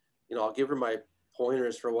 you know, I'll give her my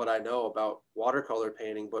pointers for what I know about watercolor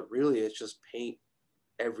painting, but really it's just paint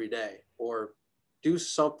every day or do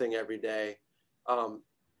something every day.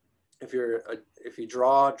 If you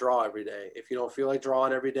draw every day. If you don't feel like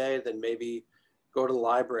drawing every day, then maybe go to the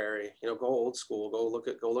library, you know, go old school, go look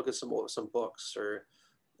at some books, or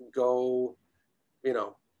go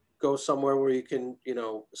somewhere where you can, you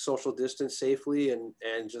know, social distance safely and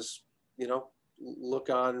just, you know, look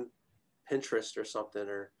on Pinterest or something,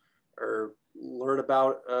 or learn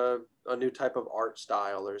about a new type of art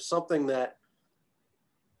style or something that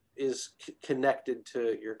is connected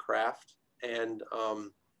to your craft. And,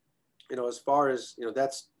 as far as,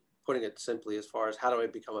 that's putting it simply. As far as how do I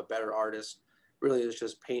become a better artist, really is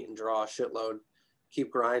just paint and draw a shitload,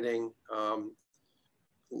 keep grinding,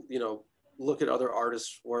 look at other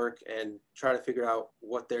artists' work and try to figure out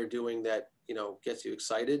what they're doing that, gets you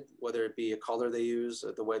excited, whether it be a color they use,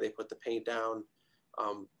 the way they put the paint down,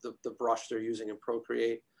 the brush they're using in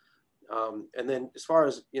Procreate. And then as far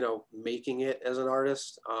as, making it as an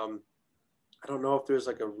artist, I don't know if there's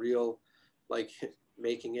like a real, like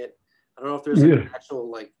making it, I don't know if there's like an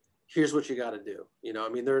actual, like, here's what you got to do. I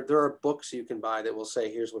mean, there are books you can buy that will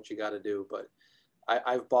say, here's what you got to do. But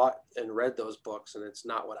I've bought and read those books and it's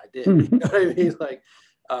not what I did. You know what I mean? Like,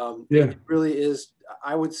 it really is.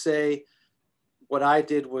 I would say what I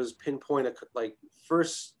did was pinpoint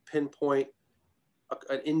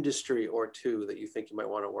an industry or two that you think you might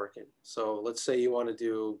want to work in. So let's say you want to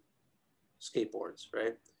do skateboards,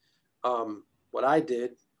 right? What I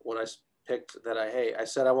did when I picked that, I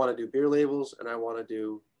said I want to do beer labels and I want to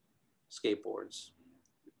do skateboards,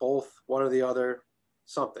 both, one or the other,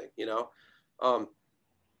 something,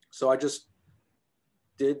 so I just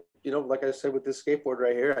did, like I said, with this skateboard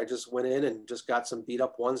right here, I just went in and just got some beat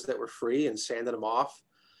up ones that were free and sanded them off,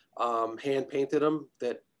 hand painted them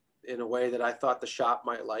that in a way that I thought the shop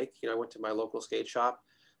might like. I went to my local skate shop,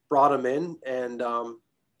 brought them in, and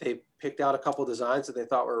they picked out a couple designs that they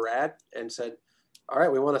thought were rad and said, all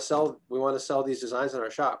right, we want to sell these designs in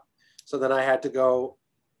our shop. So then I had to go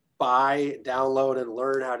buy, download, and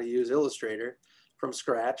learn how to use Illustrator from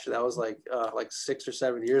scratch. That was like 6 or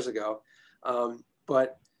 7 years ago.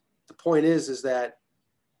 But the point is that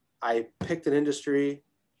I picked an industry,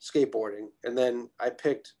 skateboarding, and then I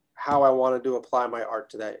picked how I wanted to apply my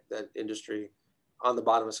art to that industry on the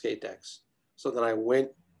bottom of skate decks. So then I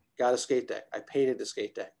went, got a skate deck. I painted the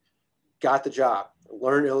skate deck, got the job,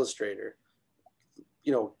 learned Illustrator,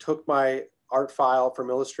 took my art file from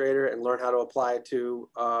Illustrator and learned how to apply it to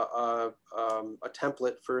a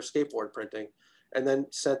template for skateboard printing, and then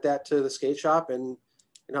sent that to the skate shop. And,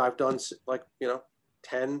 I've done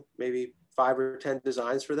 10, maybe 5 or 10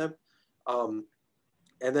 designs for them. And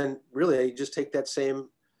then really you just take that same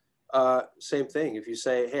thing. If you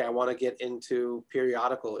say, hey, I want to get into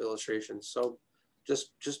periodical illustrations. So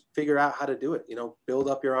just figure out how to do it, build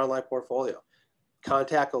up your online portfolio,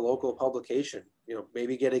 contact a local publication,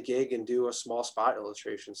 maybe get a gig and do a small spot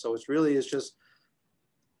illustration. So it's really is just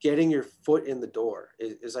getting your foot in the door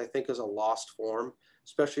is I think is a lost form,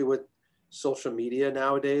 especially with social media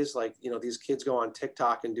nowadays. Like, these kids go on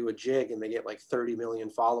TikTok and do a jig and they get like 30 million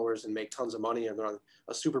followers and make tons of money and they're on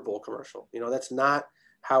a Super Bowl commercial. That's not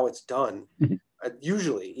how it's done.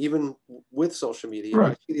 Usually, even with social media,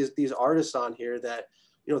 right. I see these artists on here that,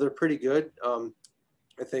 they're pretty good.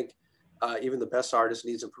 I think even the best artist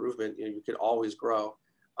needs improvement. You could always grow.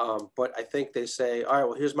 But I think they say, all right,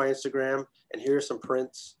 well, here's my Instagram and here's some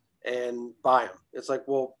prints and buy them. It's like,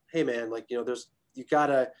 well, hey man, like, you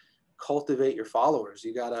gotta cultivate your followers.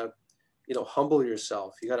 You gotta, humble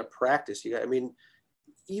yourself. You gotta practice.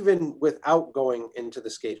 Even without going into the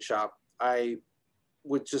skate shop, I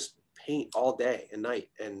would just paint all day and night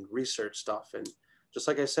and research stuff. And just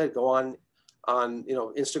like I said, go on,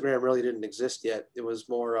 Instagram really didn't exist yet. It was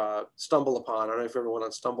more Stumble Upon. I don't know if everyone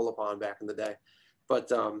on Stumble Upon back in the day, but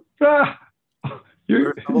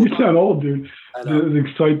you sound old, dude.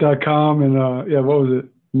 Excite.com and what was it?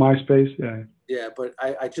 MySpace. Yeah, but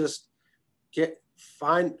I just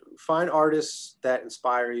find artists that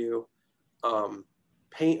inspire you,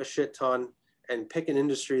 paint a shit ton, and pick an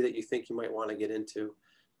industry that you think you might want to get into.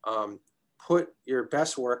 Put your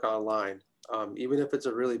best work online. Even if it's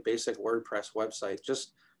a really basic WordPress website,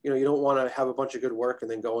 just, you don't want to have a bunch of good work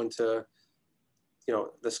and then go into,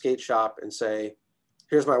 the skate shop and say,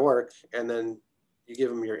 here's my work. And then you give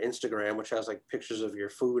them your Instagram, which has like pictures of your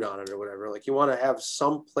food on it or whatever. Like, you want to have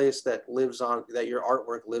some place that your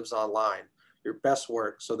artwork lives online, your best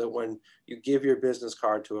work, so that when you give your business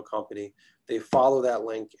card to a company, they follow that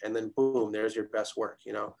link and then boom, there's your best work,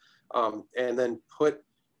 and then put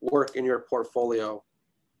work in your portfolio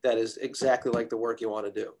that is exactly like the work you want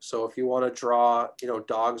to do. So if you want to draw,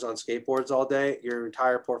 dogs on skateboards all day, your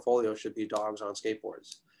entire portfolio should be dogs on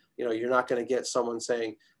skateboards. You're not going to get someone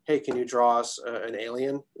saying, hey, can you draw us an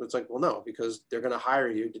alien? It's like, well, no, because they're going to hire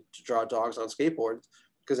you to draw dogs on skateboards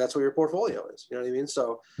because that's what your portfolio is. You know what I mean?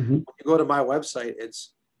 So when you go to my website,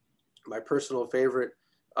 it's my personal favorite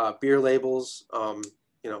beer labels,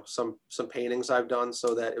 some paintings I've done,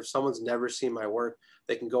 so that if someone's never seen my work,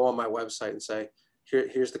 they can go on my website and say,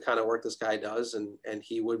 here's the kind of work this guy does, and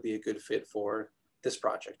he would be a good fit for this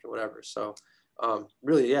project or whatever. So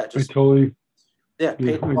really, yeah, just Yeah,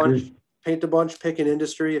 Yeah, I agree. paint a bunch, pick an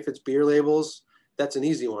industry. If it's beer labels, that's an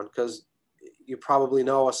easy one because you probably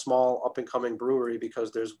know a small up and coming brewery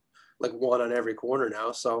because there's like one on every corner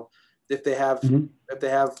now. So if they have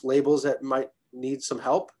Mm-hmm. labels that might need some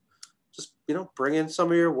help, just bring in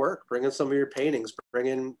some of your work, bring in some of your paintings, bring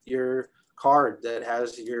in your card that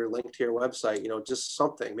has your link to your website. Just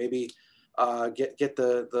something. Maybe get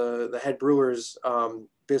the head brewer's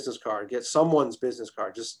business card, get someone's business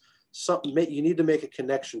card. Just something. You need to make a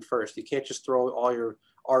connection first. You can't just throw all your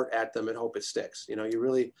art at them and hope it sticks.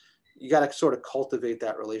 You got to sort of cultivate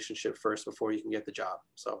that relationship first before you can get the job.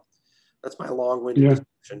 So that's my long-winded Yeah.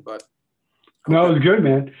 description, but No, it was good,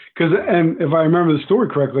 man. And if I remember the story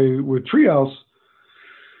correctly, with Treehouse,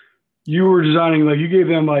 you were designing, like, you gave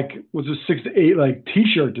them, like, was it 6 to 8 like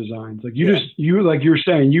T-shirt designs? Like, like you were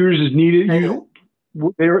saying, you just needed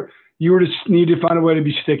you were just needed to find a way to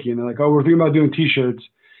be sticky. And they're like, oh, we're thinking about doing T-shirts,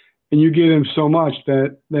 and you gave them so much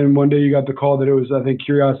that then one day you got the call that it was, I think,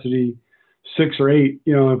 Curiosity 6 or 8,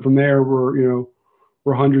 and from there we're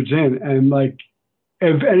hundreds in. And like,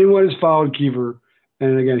 if anyone has followed Keever,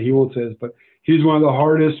 and again, he won't say this, but he's one of the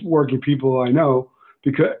hardest working people I know,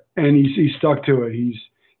 and he's stuck to it.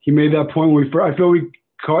 He made that point when I feel we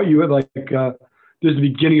caught you at like just the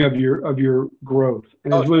beginning of your growth,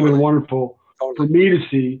 and it's really been wonderful for me to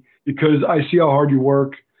see, because I see how hard you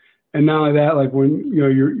work, and not only that, like when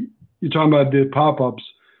you're talking about the pop-ups,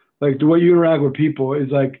 like the way you interact with people is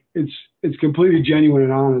like it's completely genuine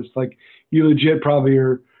and honest. Like, you legit probably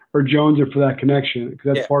are jonesing for that connection,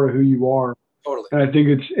 because that's part of who you are. Totally. And I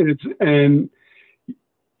think and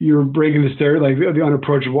you're breaking the stereotype, like the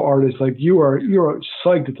unapproachable artist. Like, you're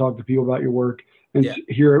psyched to talk to people about your work and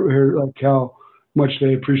hear like how much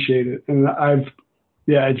they appreciate it. And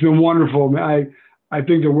it's been wonderful, man. I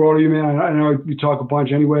think the world of you, man. I know you talk a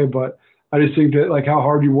bunch anyway, but I just think that, like, how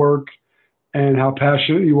hard you work and how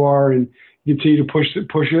passionate you are, and you continue to push it.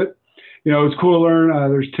 It's cool to learn.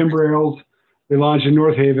 There's Timber Ales. They launched in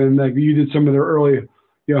North Haven. Like, you did some of their early,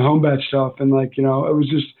 home batch stuff, and like,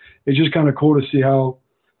 it's just kind of cool to see how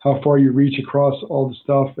far you reach across all the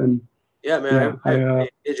stuff. And yeah, man,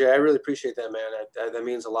 AJ, I really appreciate that, man. That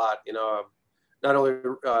means a lot. Not only,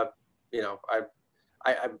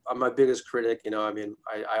 I'm my biggest critic.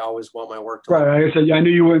 I always want my work to. Right. Like I said, I knew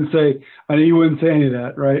you wouldn't say any of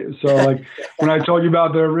that. Right. So like, when I told you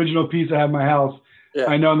about the original piece I had in my house,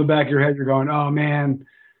 I know in the back of your head, you're going, oh man,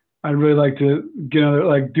 I'd really like to get another,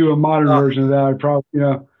 like, do a modern version of that. I'd probably,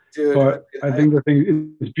 Dude, but I think the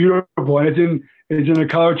thing is beautiful, and it's in a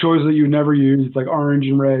color choice that you never use. It's like orange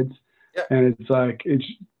and reds, and it's like,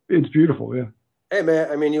 it's beautiful. Yeah. Hey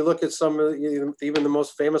man, you look at some of even the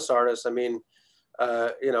most famous artists.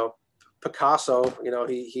 Picasso,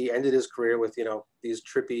 he ended his career with, these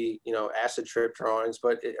trippy, acid trip drawings,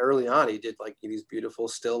 but early on he did like these beautiful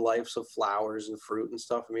still lifes of flowers and fruit and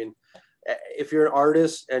stuff. If you're an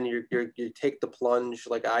artist and you take the plunge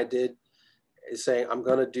like I did, saying I'm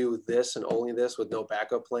going to do this and only this with no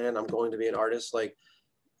backup plan, I'm going to be an artist. Like,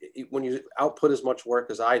 when you output as much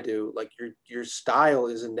work as I do, like, your style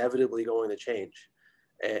is inevitably going to change,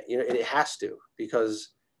 and it has to, because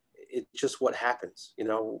it's just what happens.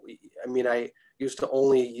 I used to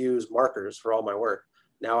only use markers for all my work.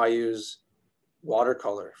 Now I use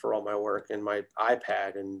watercolor for all my work, and my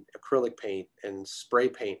iPad, and acrylic paint and spray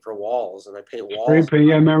paint for walls, and I paint walls. Spray paint,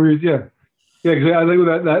 yeah, memories, yeah. Yeah, because I think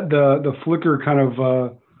that the flicker kind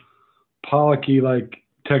of pollocky like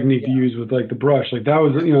technique you use with like the brush, like that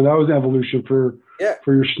was that was evolution for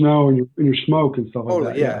your snow and your smoke and stuff like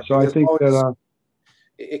that. Yeah. So I think that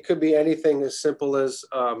it could be anything as simple as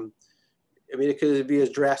it could be as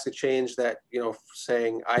drastic change that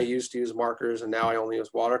saying I used to use markers and now I only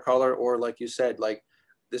use watercolor, or like you said, like,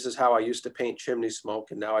 this is how I used to paint chimney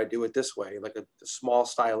smoke and now I do it this way, like a small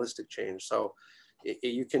stylistic change. So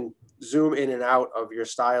you can zoom in and out of your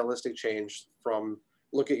stylistic change from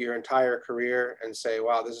look at your entire career and say,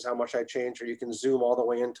 wow, this is how much I changed. Or you can zoom all the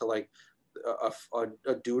way into like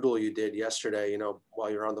a doodle you did yesterday,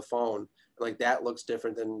 while you're on the phone. Like, that looks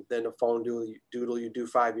different than a phone doodle you do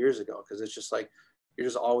 5 years ago. Cause it's just like, you're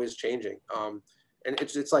just always changing. And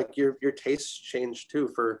it's like your tastes change too,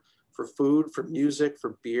 for food, for music,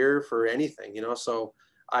 for beer, for anything, so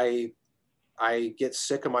I get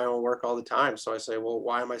sick of my own work all the time. So I say, well,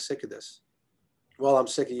 why am I sick of this? Well, I'm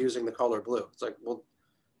sick of using the color blue. It's like, well,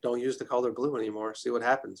 don't use the color blue anymore. See what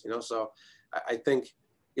happens, So I think,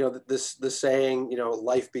 the saying,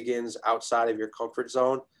 life begins outside of your comfort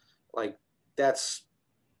zone. Like, that's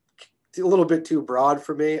a little bit too broad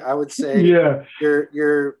for me. I would say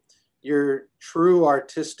your true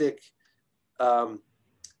artistic,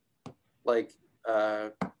 like,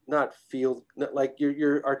 not field, like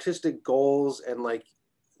your artistic goals and like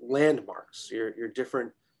landmarks, your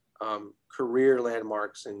different career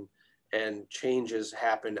landmarks and changes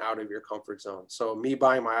happen out of your comfort zone. So me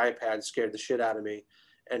buying my iPad scared the shit out of me.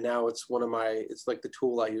 And now it's it's like the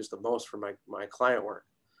tool I use the most for my client work.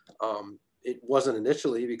 It wasn't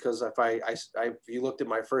initially, because if you looked at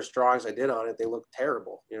my first drawings I did on it, they looked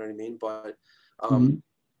terrible. You know what I mean? But,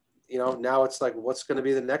 you know, now it's like, what's going to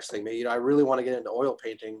be the next thing? Maybe, you know, I really want to get into oil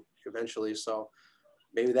painting eventually. So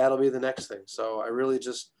maybe that'll be the next thing. So I really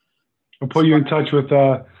just. I'll put you in touch with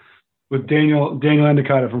Daniel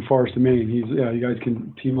Endicott from Forest of Maine. You guys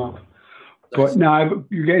can team up. Nice. But now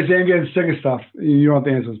you guys ain't getting sick of stuff. You don't have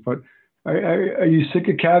to answer this, but are you sick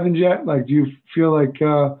of cabins yet? Like, do you feel like,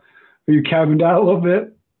 are you cabined out a little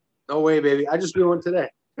bit? No way, baby. I just drew one today.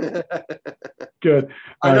 Good.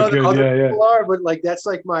 I know that other people are, but like that's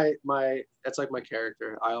like my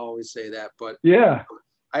character. I always say that, but yeah,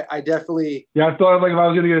 I definitely. Yeah, I thought like if I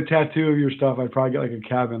was gonna get a tattoo of your stuff, I'd probably get like a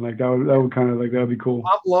cabin. Like that would kind of like that'd be cool.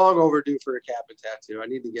 I'm long overdue for a cabin tattoo. I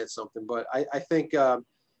need to get something, but I think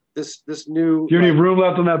this new. Do you have any room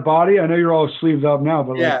left on that body? I know you're all sleeved up now,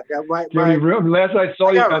 but yeah, like, do you have any room? Last I saw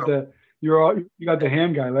you got the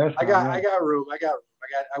hand guy last time. I got room.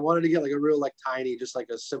 I wanted to get like a real like tiny, just like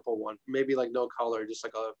a simple one, maybe like no color, just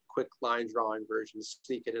like a quick line drawing version,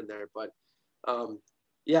 sneak it in there. But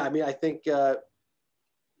yeah, I mean, I think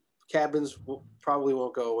cabins probably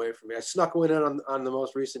won't go away from me. I snuck one in on the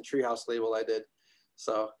most recent Treehouse label I did,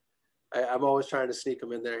 so I'm always trying to sneak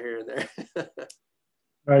them in there here and there.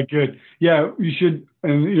 All right, good. Yeah, you should,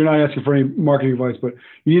 and you're not asking for any marketing advice, but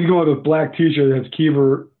you need to go out with a black t-shirt that has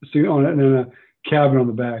Keever on it and then a cabin on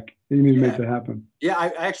the back. You need to make that happen. Yeah,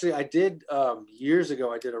 I did years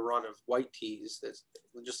ago. I did a run of white tees that's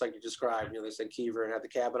just like you described. You know, they said Keever and had the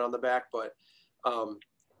cabin on the back, but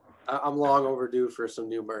I'm long overdue for some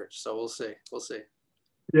new merch. So we'll see.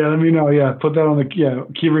 Yeah, let me know. Yeah, put that on the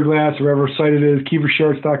Keever Glass, wherever site it is,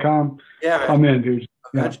 KeeverShirts.com. Yeah, man. I'm in, dude.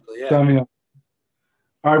 Eventually, yeah. Sign me up.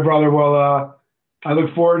 All right, brother. Well, I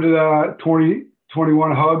look forward to the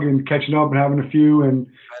 2021 hug and catching up and having a few and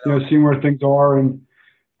seeing where things are and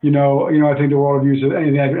you know I think the world of you.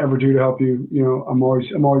 Anything I can ever do to help you, I'm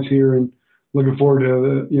always here and looking forward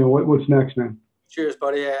to what's next, man. Cheers,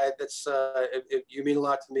 buddy. That's you mean a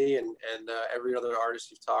lot to me and every other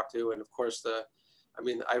artist you've talked to, and of course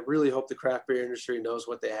I really hope the craft beer industry knows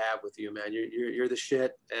what they have with you, man. You're the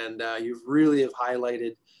shit, and you really have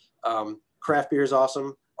highlighted. Craft beer is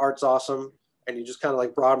awesome, art's awesome, and you just kind of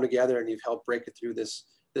like brought them together, and you've helped break it through this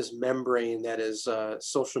membrane that is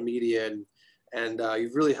social media, and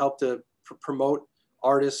you've really helped to promote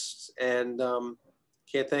artists, and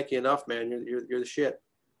can't thank you enough, man. You're the shit.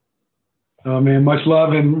 Oh man, much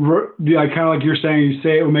love, and I kind of like you're saying. You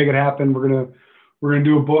say it, we'll make it happen. We're gonna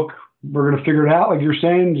do a book. We're gonna figure it out, like you're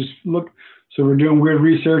saying. Just look. So we're doing weird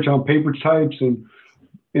research on paper types and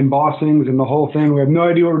embossings and the whole thing. We have no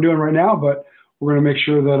idea what we're doing right now, but we're going to make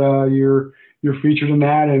sure that you're featured in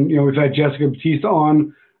that. And we've had Jessica Batista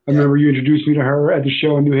on. I remember you introduced me to her at the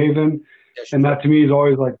show in New Haven, and that to me is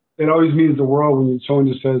always like it always means the world when someone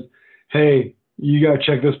just says, "Hey, you got to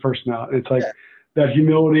check this person out." It's like that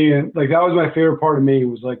humility, and like that was my favorite part of me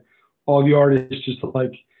was like all the artists just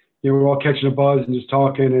like we're all catching a buzz and just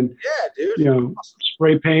talking and awesome.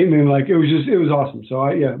 Spray painting and like it was awesome. So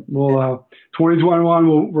we'll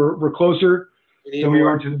 2021 we're closer than we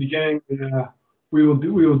are to the beginning. And, we will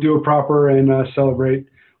do it proper and celebrate.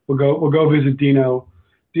 We'll go visit Dino.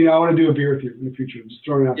 Dino, I want to do a beer with you in the future. Just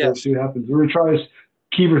throwing it out there, see what happens. We're gonna try this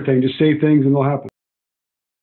Keever thing. Just say things and they'll happen.